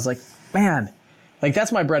math and I was like, man, like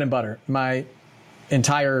that's my bread and butter. My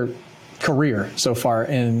entire career so far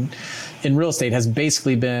in real estate has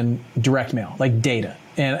basically been direct mail, like data.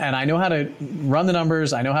 And I know how to run the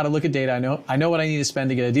numbers. I know how to look at data. I know what I need to spend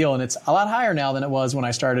to get a deal. And it's a lot higher now than it was when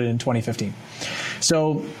I started in 2015.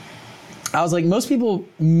 So I was like, most people,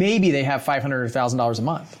 maybe they have $500 or $1,000 a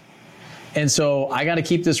month. And so I got to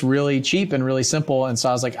keep this really cheap and really simple. And so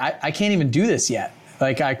I was like, I can't even do this yet.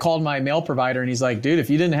 Like I called my mail provider and he's like, dude, if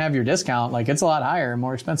you didn't have your discount, like it's a lot higher and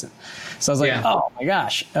more expensive. So I was like, oh my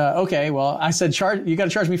gosh. Okay. Well, I said, you got to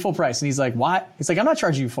charge me full price. And he's like, why? He's like, I'm not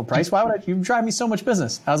charging you full price. Why would you drive me so much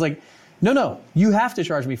business? I was like, no, you have to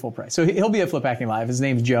charge me full price. So he'll be at Flip Hacking Live. His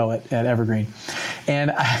name's Joe at Evergreen.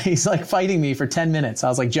 And he's like fighting me for 10 minutes. I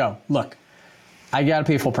was like, Joe, look, I got to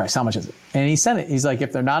pay full price. How much is it? And he sent it. He's like,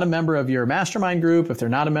 if they're not a member of your mastermind group, if they're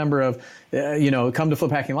not a member of, come to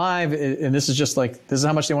Flip Hacking Live, and this is just like, this is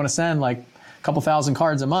how much they want to send, like a couple thousand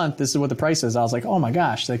cards a month. This is what the price is. I was like, oh my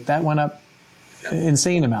gosh, like that went up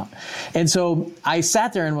insane amount. And so I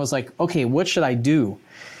sat there and was like, okay, what should I do?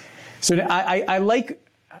 So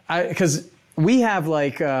because we have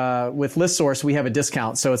like, with ListSource, we have a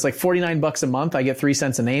discount. So it's like $49 a month. I get 3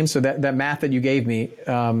 cents a name. So that math that you gave me,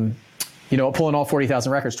 pulling all 40,000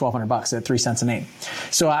 records, $1,200 at 3 cents a name.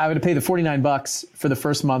 So I would pay the $49 for the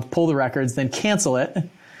first month, pull the records, then cancel it.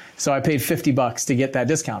 So I paid $50 to get that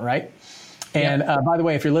discount, right? And by the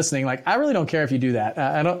way, if you're listening, like I really don't care if you do that.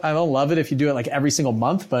 I don't love it if you do it like every single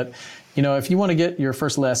month, but if you want to get your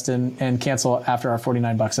first list and cancel after our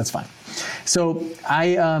 $49, that's fine. So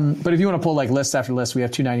but if you want to pull like list after list, we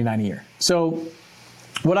have $299 a year. So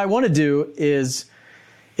what I want to do is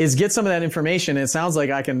get some of that information. And it sounds like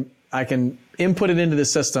I can input it into the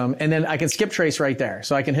system and then I can skip trace right there.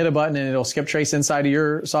 So I can hit a button and it'll skip trace inside of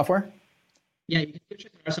your software? Yeah, you can skip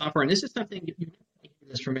trace our software. And this is something you don't hear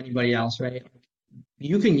this from anybody else, right?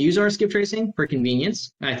 You can use our skip tracing for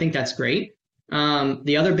convenience. And I think that's great.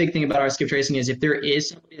 The other big thing about our skip tracing is if there is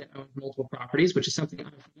somebody that owns multiple properties, which is something and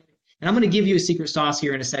I'm going to give you a secret sauce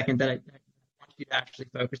here in a second that I want you to actually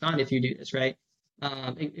focus on if you do this, right?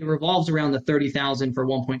 It revolves around the 30,000 for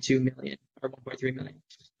 1.2 million or 1.3 million.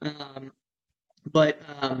 But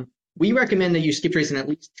we recommend that you skip trace in at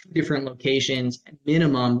least 2 different locations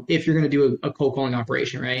minimum if you're going to do a cold calling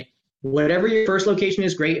operation, right? Whatever your first location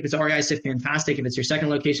is, great. If it's REI-SIF, fantastic. If it's your second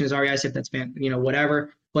location is REI-SIF, that's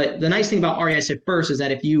whatever. But the nice thing about REI-SIF first is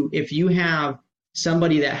that if you have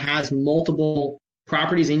somebody that has multiple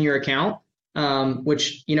properties in your account,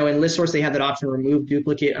 which, in ListSource, they have that option to remove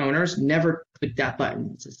duplicate owners. Never click that button.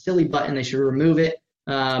 It's a silly button. They should remove it.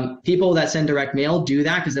 People that send direct mail do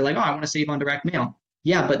that because they're like, oh, I want to save on direct mail.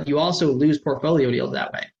 Yeah, but you also lose portfolio deals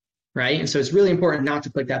that way, right? And so it's really important not to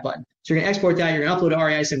click that button. So you're going to export that. You're going to upload to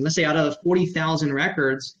REI. And let's say out of the 40,000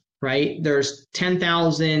 records, right, there's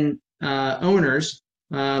 10,000 owners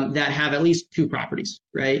that have at least 2 properties,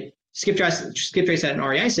 right? Skip trace that in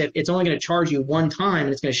REI-SIF, it's only going to charge you one time, and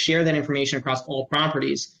it's going to share that information across all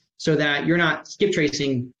properties so that you're not skip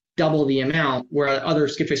tracing double the amount where other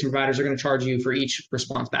skip tracing providers are going to charge you for each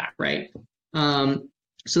response back, right?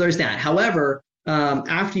 So there's that. However,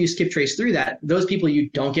 after you skip trace through that, those people you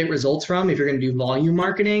don't get results from, if you're going to do volume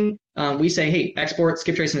marketing, we say, hey, export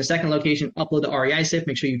skip trace in a second location, upload to REI-SIF,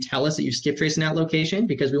 make sure you tell us that you skip trace in that location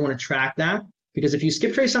because we want to track that. Because if you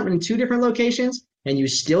skip trace something in 2 different locations and you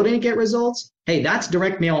still didn't get results, hey, that's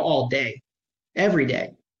direct mail all day, every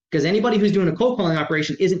day. Because anybody who's doing a cold calling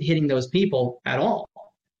operation isn't hitting those people at all,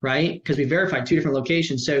 right? Because we verified 2 different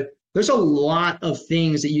locations. So there's a lot of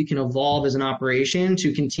things that you can evolve as an operation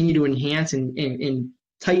to continue to enhance and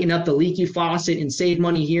tighten up the leaky faucet and save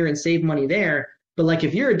money here and save money there. But like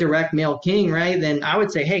if you're a direct mail king, right, then I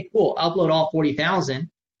would say, hey, cool, upload all 40,000.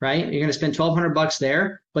 Right? You're going to spend $1,200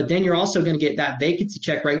 there, but then you're also going to get that vacancy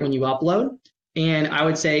check right when you upload. And I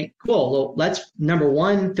would say, cool, well, let's, number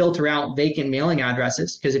one, filter out vacant mailing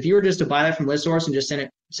addresses. Because if you were just to buy that from ListSource and just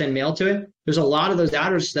send mail to it, there's a lot of those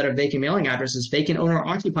addresses that are vacant mailing addresses, vacant owner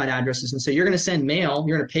occupied addresses. And so you're going to send mail,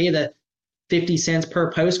 you're going to pay the 50 cents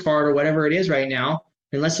per postcard or whatever it is right now.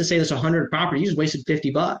 And let's just say there's 100 properties, you just wasted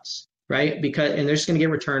 $50, right? And they're just going to get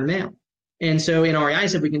returned mail. And so in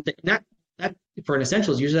REI-SIF, we can think that for an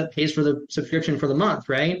essentials user that pays for the subscription for the month,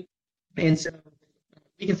 right? And so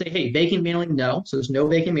we can say, hey, vacant mailing, no. So there's no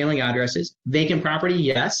vacant mailing addresses. Vacant property,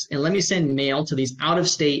 yes. And let me send mail to these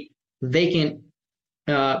out-of-state vacant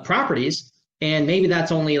properties. And maybe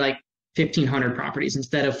that's only like 1,500 properties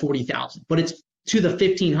instead of 40,000. But it's to the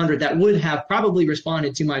 1,500 that would have probably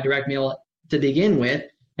responded to my direct mail to begin with.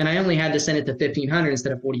 And I only had to send it to 1,500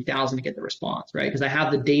 instead of 40,000 to get the response, right? Because I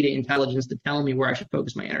have the data intelligence to tell me where I should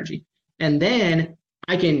focus my energy. And then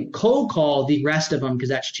I can cold call the rest of them because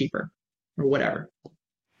that's cheaper or whatever.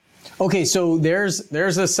 Okay, so there's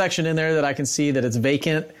a section in there that I can see that it's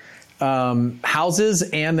vacant houses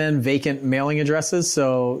and then vacant mailing addresses.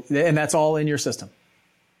 So, and that's all in your system.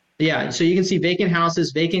 Yeah, so you can see vacant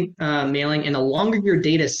houses, vacant mailing, and the longer your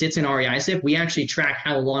data sits in REISIF, we actually track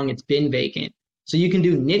how long it's been vacant. So you can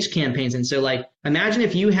do niche campaigns. And so like, imagine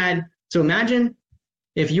if you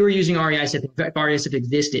were using REISIF, if REISIF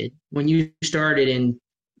existed when you started in,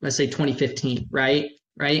 let's say 2015, right?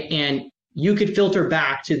 And you could filter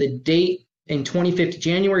back to the date in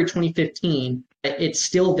January 2015, it's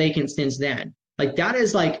still vacant since then. Like that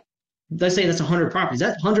is like, let's say that's 100 properties.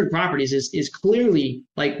 That 100 properties is clearly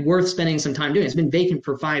like worth spending some time doing. It's been vacant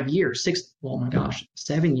for 5 years,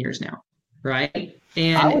 7 years now, right?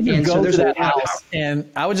 And I would just go to that house, and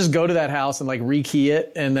I would just go to that house and like rekey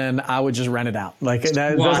it, and then I would just rent it out. Like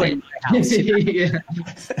that's like my house.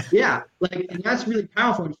 Yeah, like, and that's really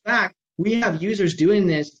powerful. In fact, we have users doing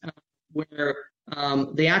this where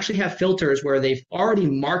they actually have filters where they've already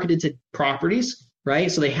marketed to properties, right?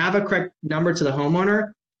 So they have a correct number to the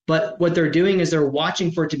homeowner, but what they're doing is they're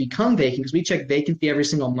watching for it to become vacant because we check vacancy every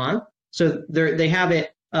single month. So they have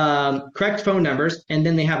it correct phone numbers, and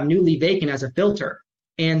then they have newly vacant as a filter.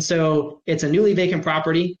 And so it's a newly vacant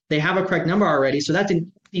property. They have a correct number already. So that's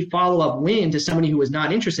an easy follow-up win to somebody who was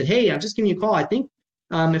not interested. Hey, I'm just giving you a call. I think,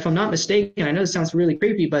 if I'm not mistaken, I know this sounds really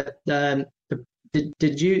creepy, but did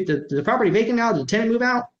the property vacant now? Did the tenant move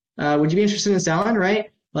out? Would you be interested in selling,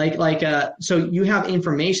 right? So you have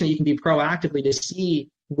information that you can be proactively to see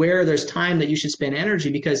where there's time that you should spend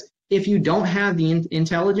energy, because if you don't have the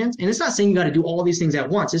intelligence, and it's not saying you got to do all these things at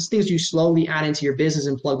once, it's things you slowly add into your business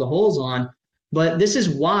and plug the holes on. But this is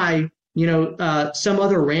why, some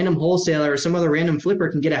other random wholesaler or some other random flipper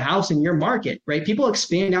can get a house in your market, right? People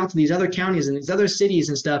expand out to these other counties and these other cities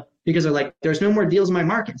and stuff because they're like, there's no more deals in my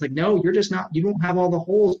market. It's like, no, you don't have all the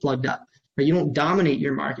holes plugged up, or you don't dominate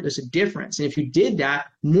your market. There's a difference. And if you did that,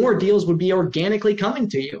 more deals would be organically coming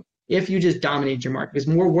to you if you just dominate your market, because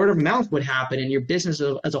more word of mouth would happen and your business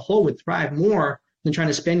as a whole would thrive more than trying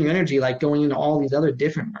to spend your energy like going into all these other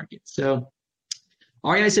different markets. So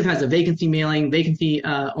REISIF has a vacancy mailing, vacancy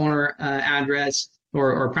owner address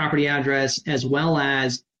or property address, as well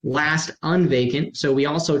as last unvacant. So we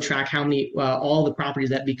also track how many all the properties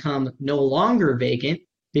that become no longer vacant,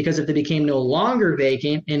 because if they became no longer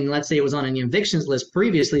vacant, and let's say it was on an evictions list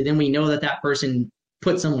previously, then we know that person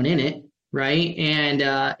put someone in it, right?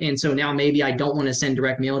 And so now maybe I don't want to send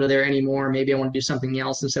direct mail to there anymore. Maybe I want to do something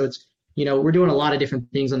else. And so it's, we're doing a lot of different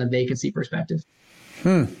things on the vacancy perspective.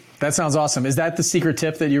 That sounds awesome. Is that the secret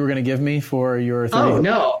tip that you were going to give me for your 30? Oh,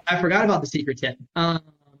 no, I forgot about the secret tip.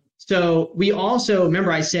 So we also,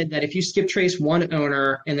 remember I said that if you skip trace one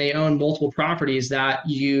owner and they own multiple properties that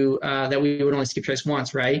we would only skip trace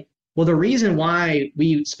once, right? Well, the reason why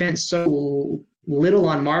we spent so little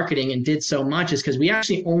on marketing and did so much is because we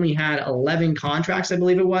actually only had 11 contracts, I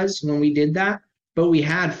believe it was, when we did that, but we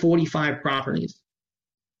had 45 properties.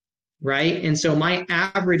 Right. And so my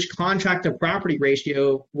average contract to property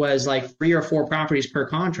ratio was like 3 or 4 properties per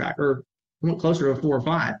contract, or closer to 4 or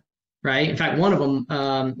 5. Right. In fact, one of them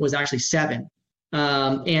was actually 7.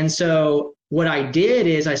 And so what I did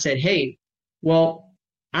is I said, hey, well,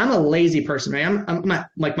 I'm a lazy person, right?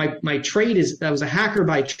 My trade is, I was a hacker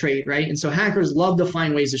by trade, right? And so hackers love to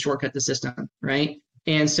find ways to shortcut the system, right?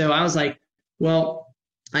 And so I was like, well,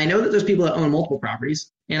 I know that there's people that own multiple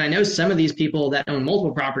properties, and I know some of these people that own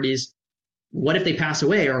multiple properties, what if they pass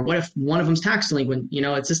away, or what if one of them's tax delinquent?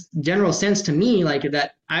 It's just general sense to me, like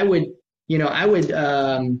that I would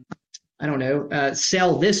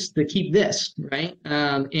sell this to keep this, right?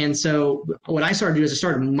 And so what I started to do is I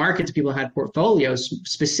started to market to people who had portfolios,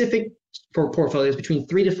 specific for portfolios between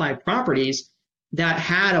 3 to 5 properties that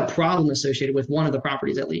had a problem associated with one of the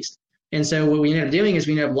properties at least. And so what we ended up doing is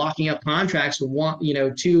we ended up locking up contracts with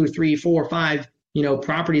 2, 3, 4, 5,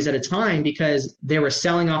 properties at a time, because they were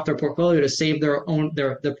selling off their portfolio to save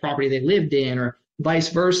the property they lived in, or vice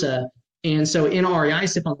versa. And so in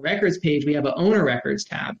REISIF on the records page, we have an owner records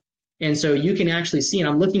tab. And so you can actually see, and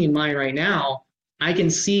I'm looking in mine right now, I can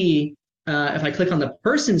see if I click on the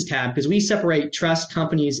persons tab, because we separate trust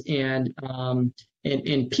companies and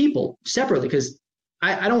people separately, because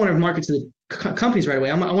I don't want to market to the companies right away.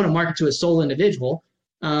 I want to market to a sole individual.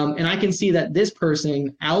 And I can see that this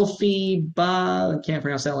person, Alfie Ba, I can't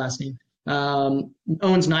pronounce that last name,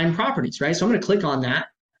 owns 9 properties, right? So I'm going to click on that.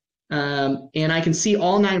 And I can see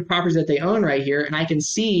all 9 properties that they own right here. And I can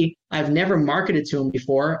see I've never marketed to them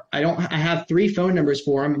before. I have 3 phone numbers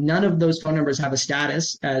for them. None of those phone numbers have a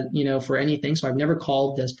status, for anything. So I've never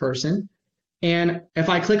called this person. And if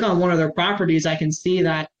I click on one of their properties, I can see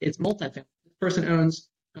that it's multifamily. This person owns,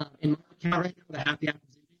 in my account right now, the Happy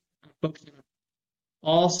Acquisition, I'm focusing on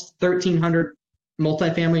all 1,300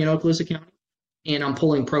 multifamily in Okaloosa County, and I'm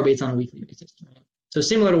pulling probates on a weekly basis. So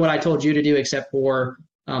similar to what I told you to do, except for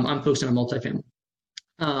I'm focused on a multifamily.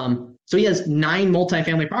 So he has 9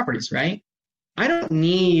 multifamily properties, right? I don't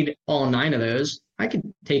need all 9 of those. I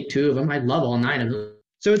could take 2 of them. I love all 9 of them.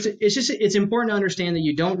 So it's important to understand that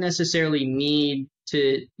you don't necessarily need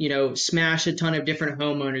to, smash a ton of different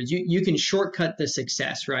homeowners. You can shortcut the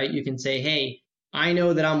success, right? You can say, hey, I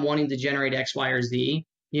know that I'm wanting to generate X, Y, or Z.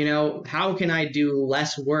 How can I do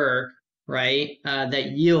less work, right?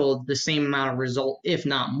 That yield the same amount of result, if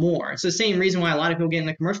not more. It's the same reason why a lot of people get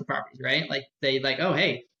into commercial properties, right? Like oh,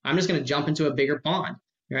 hey, I'm just going to jump into a bigger pond,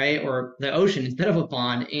 right? Or the ocean instead of a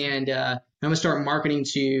pond. And I'm going to start marketing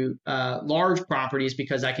to large properties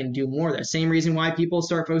because I can do more of that. Same reason why people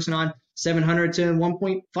start focusing on $700 to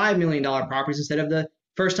 $1.5 million properties instead of the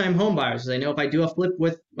first-time home buyers. They know if I do a flip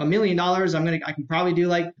with $1 million, I can probably do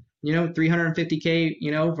like,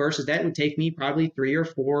 $350K, versus that would take me probably 3 or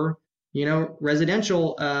 4,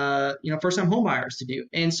 residential, first-time home buyers to do.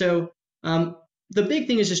 And so the big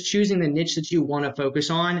thing is just choosing the niche that you want to focus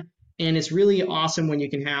on. And it's really awesome when you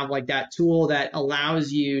can have like that tool that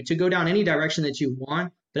allows you to go down any direction that you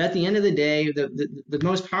want. But at the end of the day, the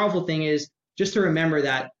most powerful thing is just to remember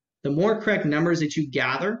that the more correct numbers that you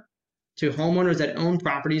gather to homeowners that own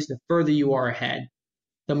properties, the further you are ahead.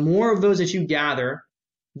 The more of those that you gather,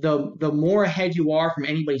 the more ahead you are from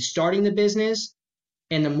anybody starting the business.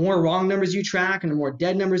 And the more wrong numbers you track and the more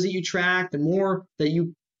dead numbers that you track, the more that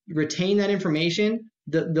you retain that information,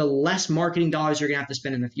 the less marketing dollars you're going to have to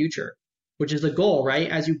spend in the future, which is the goal, right?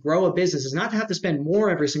 As you grow a business, is not to have to spend more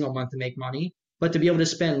every single month to make money, but to be able to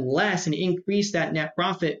spend less and increase that net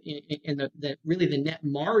profit and really the net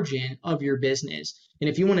margin of your business. And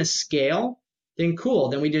if you want to scale, then cool.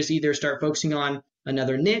 Then we just either start focusing on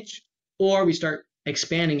another niche, or we start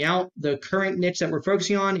expanding out the current niche that we're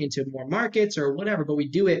focusing on into more markets or whatever, but we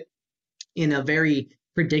do it in a very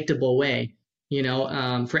predictable way.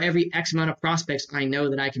 For every X amount of prospects, I know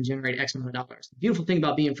that I can generate X amount of dollars. The beautiful thing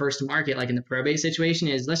about being first to market, like in the probate situation,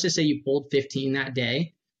 is let's just say you pulled 15 that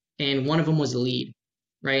day and one of them was a lead,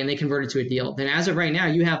 right? And they converted to a deal. Then as of right now,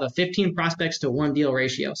 you have a 15 prospects to 1 deal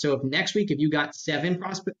ratio. So if next week, if you got 7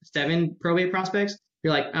 probate prospects,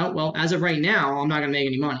 you're like, oh, well, as of right now, I'm not going to make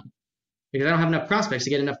any money because I don't have enough prospects to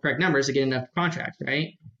get enough correct numbers to get enough contracts,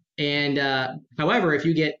 right? And however, if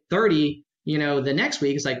you get 30, the next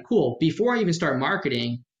week, it's like, cool. Before I even start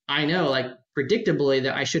marketing, I know like predictably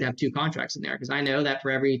that I should have 2 contracts in there because I know that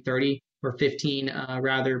for every 30 or 15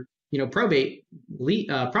 probate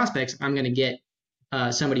prospects, I'm going to get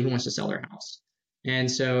somebody who wants to sell their house. And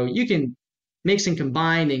so you can mix and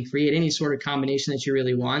combine and create any sort of combination that you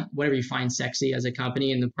really want, whatever you find sexy as a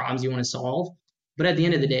company and the problems you want to solve. But at the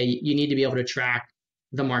end of the day, you need to be able to track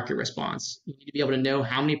the market response. You need to be able to know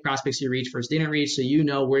how many prospects you reached versus didn't reach, so you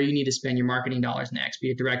know where you need to spend your marketing dollars next,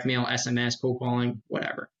 be it direct mail, SMS, cold calling,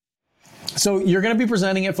 whatever. So you're going to be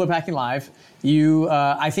presenting at Flip Hacking Live.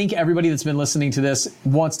 I think everybody that's been listening to this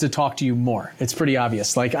wants to talk to you more. It's pretty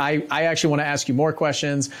obvious. Like I actually want to ask you more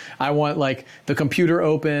questions. I want like the computer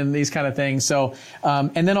open, these kind of things. So,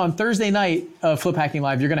 and then on Thursday night of Flip Hacking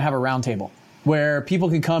Live, you're going to have a roundtable where people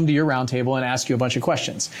can come to your roundtable and ask you a bunch of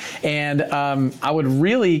questions. And I would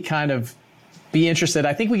really kind of be interested.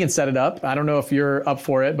 I think we can set it up. I don't know if you're up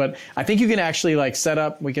for it, but I think you can actually like set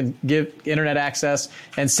up, we can give internet access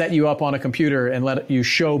and set you up on a computer and let you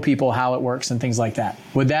show people how it works and things like that.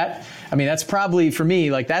 Would that, that's probably for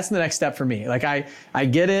me, like that's the next step for me. Like I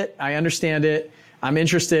get it. I understand it. I'm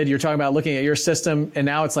interested. You're talking about looking at your system, and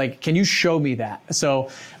now it's like, can you show me that?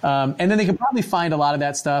 So, and then they can probably find a lot of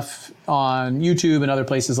that stuff on YouTube and other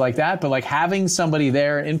places like that. But like having somebody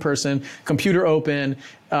there in person, computer open,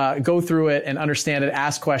 go through it and understand it,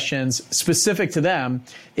 ask questions specific to them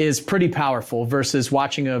is pretty powerful versus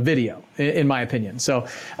watching a video, in my opinion. So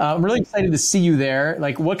I'm really excited to see you there.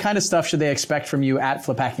 Like, what kind of stuff should they expect from you at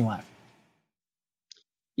Flip Hacking Live?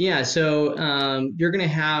 Yeah, so you're going to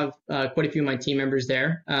have quite a few of my team members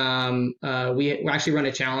there. We actually run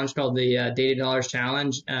a challenge called the Data Dollars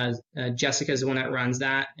Challenge. Jessica is the one that runs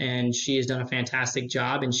that, and she has done a fantastic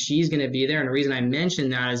job, and she's going to be there. And the reason I mention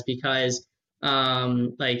that is because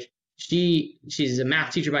she's a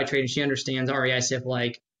math teacher by trade, and she understands REI-CIF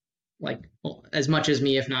like as much as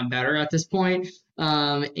me, if not better at this point.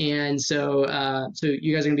 And so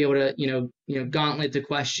you guys are going to be able to gauntlet the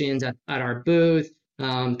questions at our booth.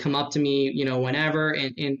 Come up to me, whenever.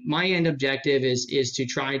 And my end objective is to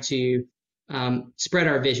try to spread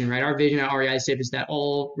our vision, right? Our vision at REI SIF is that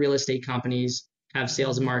all real estate companies have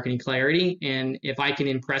sales and marketing clarity. And if I can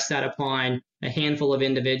impress that upon a handful of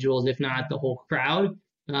individuals, if not the whole crowd,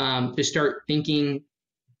 to start thinking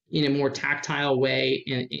in a more tactile way,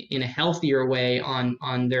 in a healthier way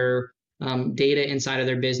on their data inside of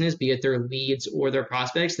their business, be it their leads or their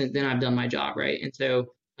prospects, then I've done my job, right? And so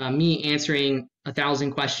me answering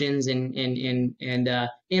 1,000 questions and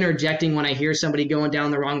interjecting when I hear somebody going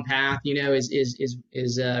down the wrong path, is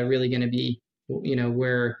really going to be,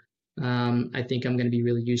 where I think I'm going to be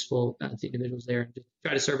really useful to individuals there, and just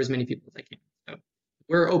try to serve as many people as I can. So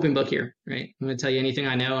we're open book here, right? I'm going to tell you anything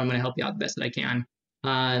I know. I'm going to help you out the best that I can.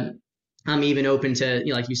 I'm even open to,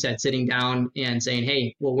 like you said, sitting down and saying,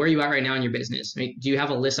 hey, well, where are you at right now in your business? Right? Do you have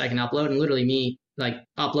a list I can upload? And literally me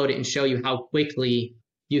upload it and show you how quickly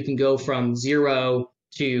you can go from zero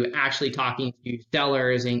to actually talking to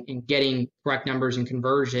sellers and getting correct numbers and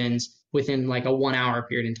conversions within like a 1 hour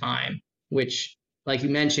period in time, which, like you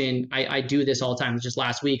mentioned, I do this all the time. Just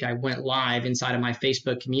last week, I went live inside of my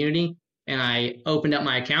Facebook community and I opened up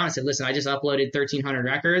my account and said, listen, I just uploaded 1,300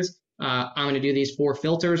 records. I'm going to do these 4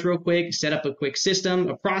 filters real quick, set up a quick system,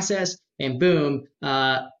 a process, and boom,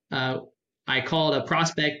 I called a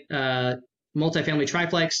prospect multifamily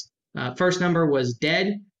triplex. First number was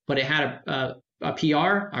dead, but it had a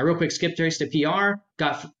PR. I real quick skipped race to PR,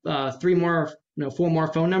 got 4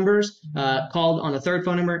 more phone numbers, called on the third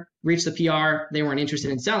phone number, reached the PR. They weren't interested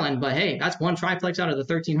in selling, but hey, that's 1 triplex out of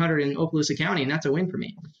the 1,300 in Okaloosa County, and that's a win for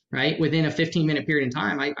me, right? Within a 15-minute period in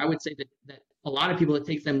time, I would say that a lot of people, it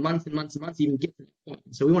takes them months and months and months to even get to that point.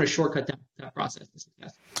 So we want to shortcut that process to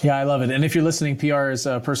success. Yeah, I love it. And if you're listening, PR is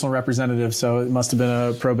a personal representative, so it must have been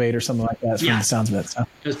a probate or something like that from the sounds of it. So.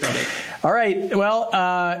 It was probate. All right. Well,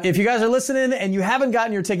 if you guys are listening and you haven't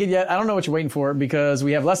gotten your ticket yet, I don't know what you're waiting for, because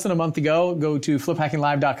we have less than a month to go. Go to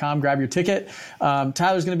fliphackinglive.com, grab your ticket.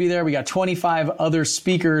 Tyler's going to be there. We got 25 other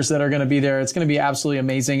speakers that are going to be there. It's going to be absolutely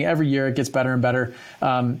amazing. Every year it gets better and better.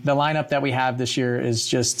 The lineup that we have this year is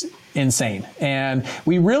just insane. And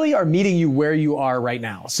we really are meeting you where you are right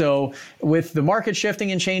now. So with the market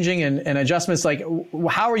shifting and changing and adjustments, like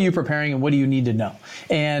how are you preparing and what do you need to know?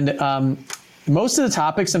 And most of the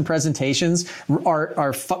topics and presentations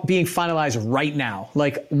are being finalized right now,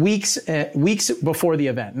 like weeks before the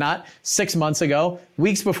event, not 6 months ago,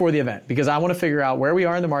 weeks before the event, because I want to figure out where we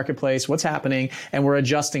are in the marketplace, what's happening, and we're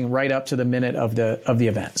adjusting right up to the minute of the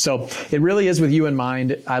event. So it really is with you in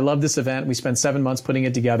mind. I love this event. We spent 7 months putting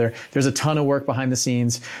it together. There's a ton of work behind the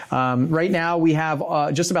scenes. Right now we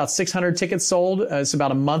have just about 600 tickets sold. It's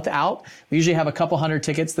about a month out. We usually have a couple hundred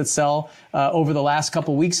tickets that sell over the last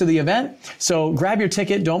couple weeks of the event. So grab your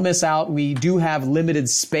ticket. Don't miss out. We do have limited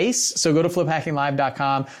space. So go to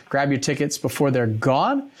fliphackinglive.com, grab your tickets before they're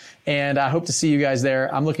gone. And I hope to see you guys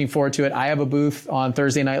there. I'm looking forward to it. I have a booth on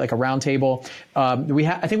Thursday night, like a round table. I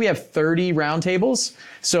think we have 30 round tables.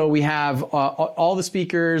 So we have all the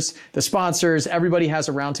speakers, the sponsors, everybody has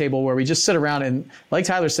a round table where we just sit around and, like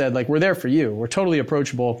Tyler said, like we're there for you. We're totally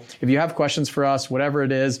approachable. If you have questions for us, whatever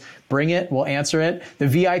it is, bring it. We'll answer it. The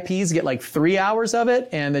VIPs get like 3 hours of it,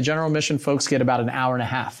 and the general admission folks get about an hour and a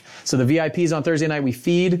half. So the VIPs on Thursday night, we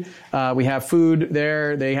feed. We have food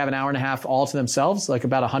there. They have an hour and a half all to themselves, like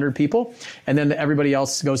about 100 people. And then everybody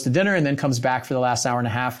else goes to dinner and then comes back for the last hour and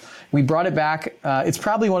a half. We brought it back. It's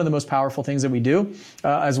probably one of the most powerful things that we do,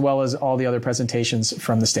 as well as all the other presentations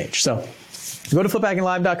from the stage. So go to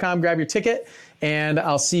fliphackinglive.com, grab your ticket, and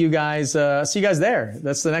I'll see you guys there.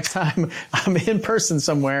 That's the next time I'm in person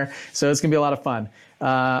somewhere. So it's going to be a lot of fun.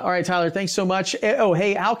 All right, Tyler, thanks so much. Oh,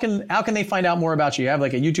 hey, how can they find out more about you? You have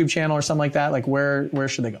like a YouTube channel or something like that? Like where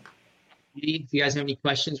should they go? If you guys have any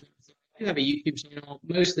questions, I do have a YouTube channel.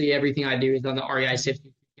 Mostly everything I do is on the REI SIF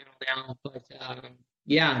channel now.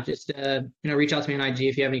 But just reach out to me on IG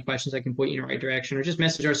if you have any questions. I can point you in the right direction, or just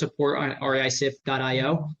message our support on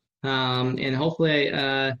reisif.io. And hopefully,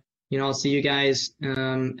 I'll see you guys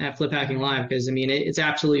at Flip Hacking Live, because it's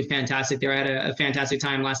absolutely fantastic there. I had a fantastic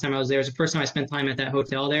time last time I was there. It was the first time I spent time at that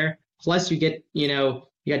hotel there. Plus, you get you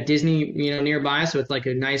got Disney nearby, so it's like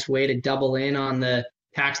a nice way to double in on the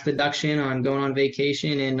tax deduction on going on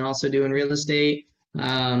vacation and also doing real estate.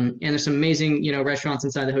 And there's some amazing restaurants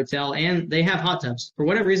inside the hotel, and they have hot tubs. For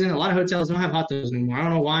whatever reason, a lot of hotels don't have hot tubs anymore. I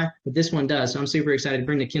don't know why, but this one does. So I'm super excited to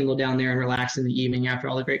bring the Kindle down there and relax in the evening after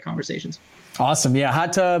all the great conversations. Awesome. Yeah.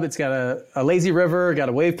 Hot tub. It's got a lazy river, got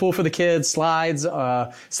a wave pool for the kids, slides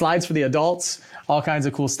for the adults, all kinds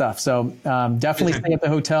of cool stuff. So definitely stay at the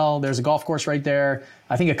hotel. There's a golf course right there.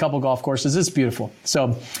 I think a couple golf courses. It's beautiful.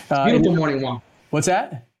 So beautiful morning walk. What's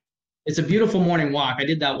that? It's a beautiful morning walk. I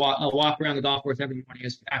did that walk around the golf course every morning.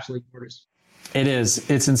 It's absolutely gorgeous. It is.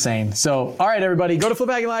 It's insane. So, all right, everybody, go to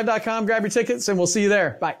fliphackinglive.com, grab your tickets, and we'll see you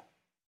there. Bye.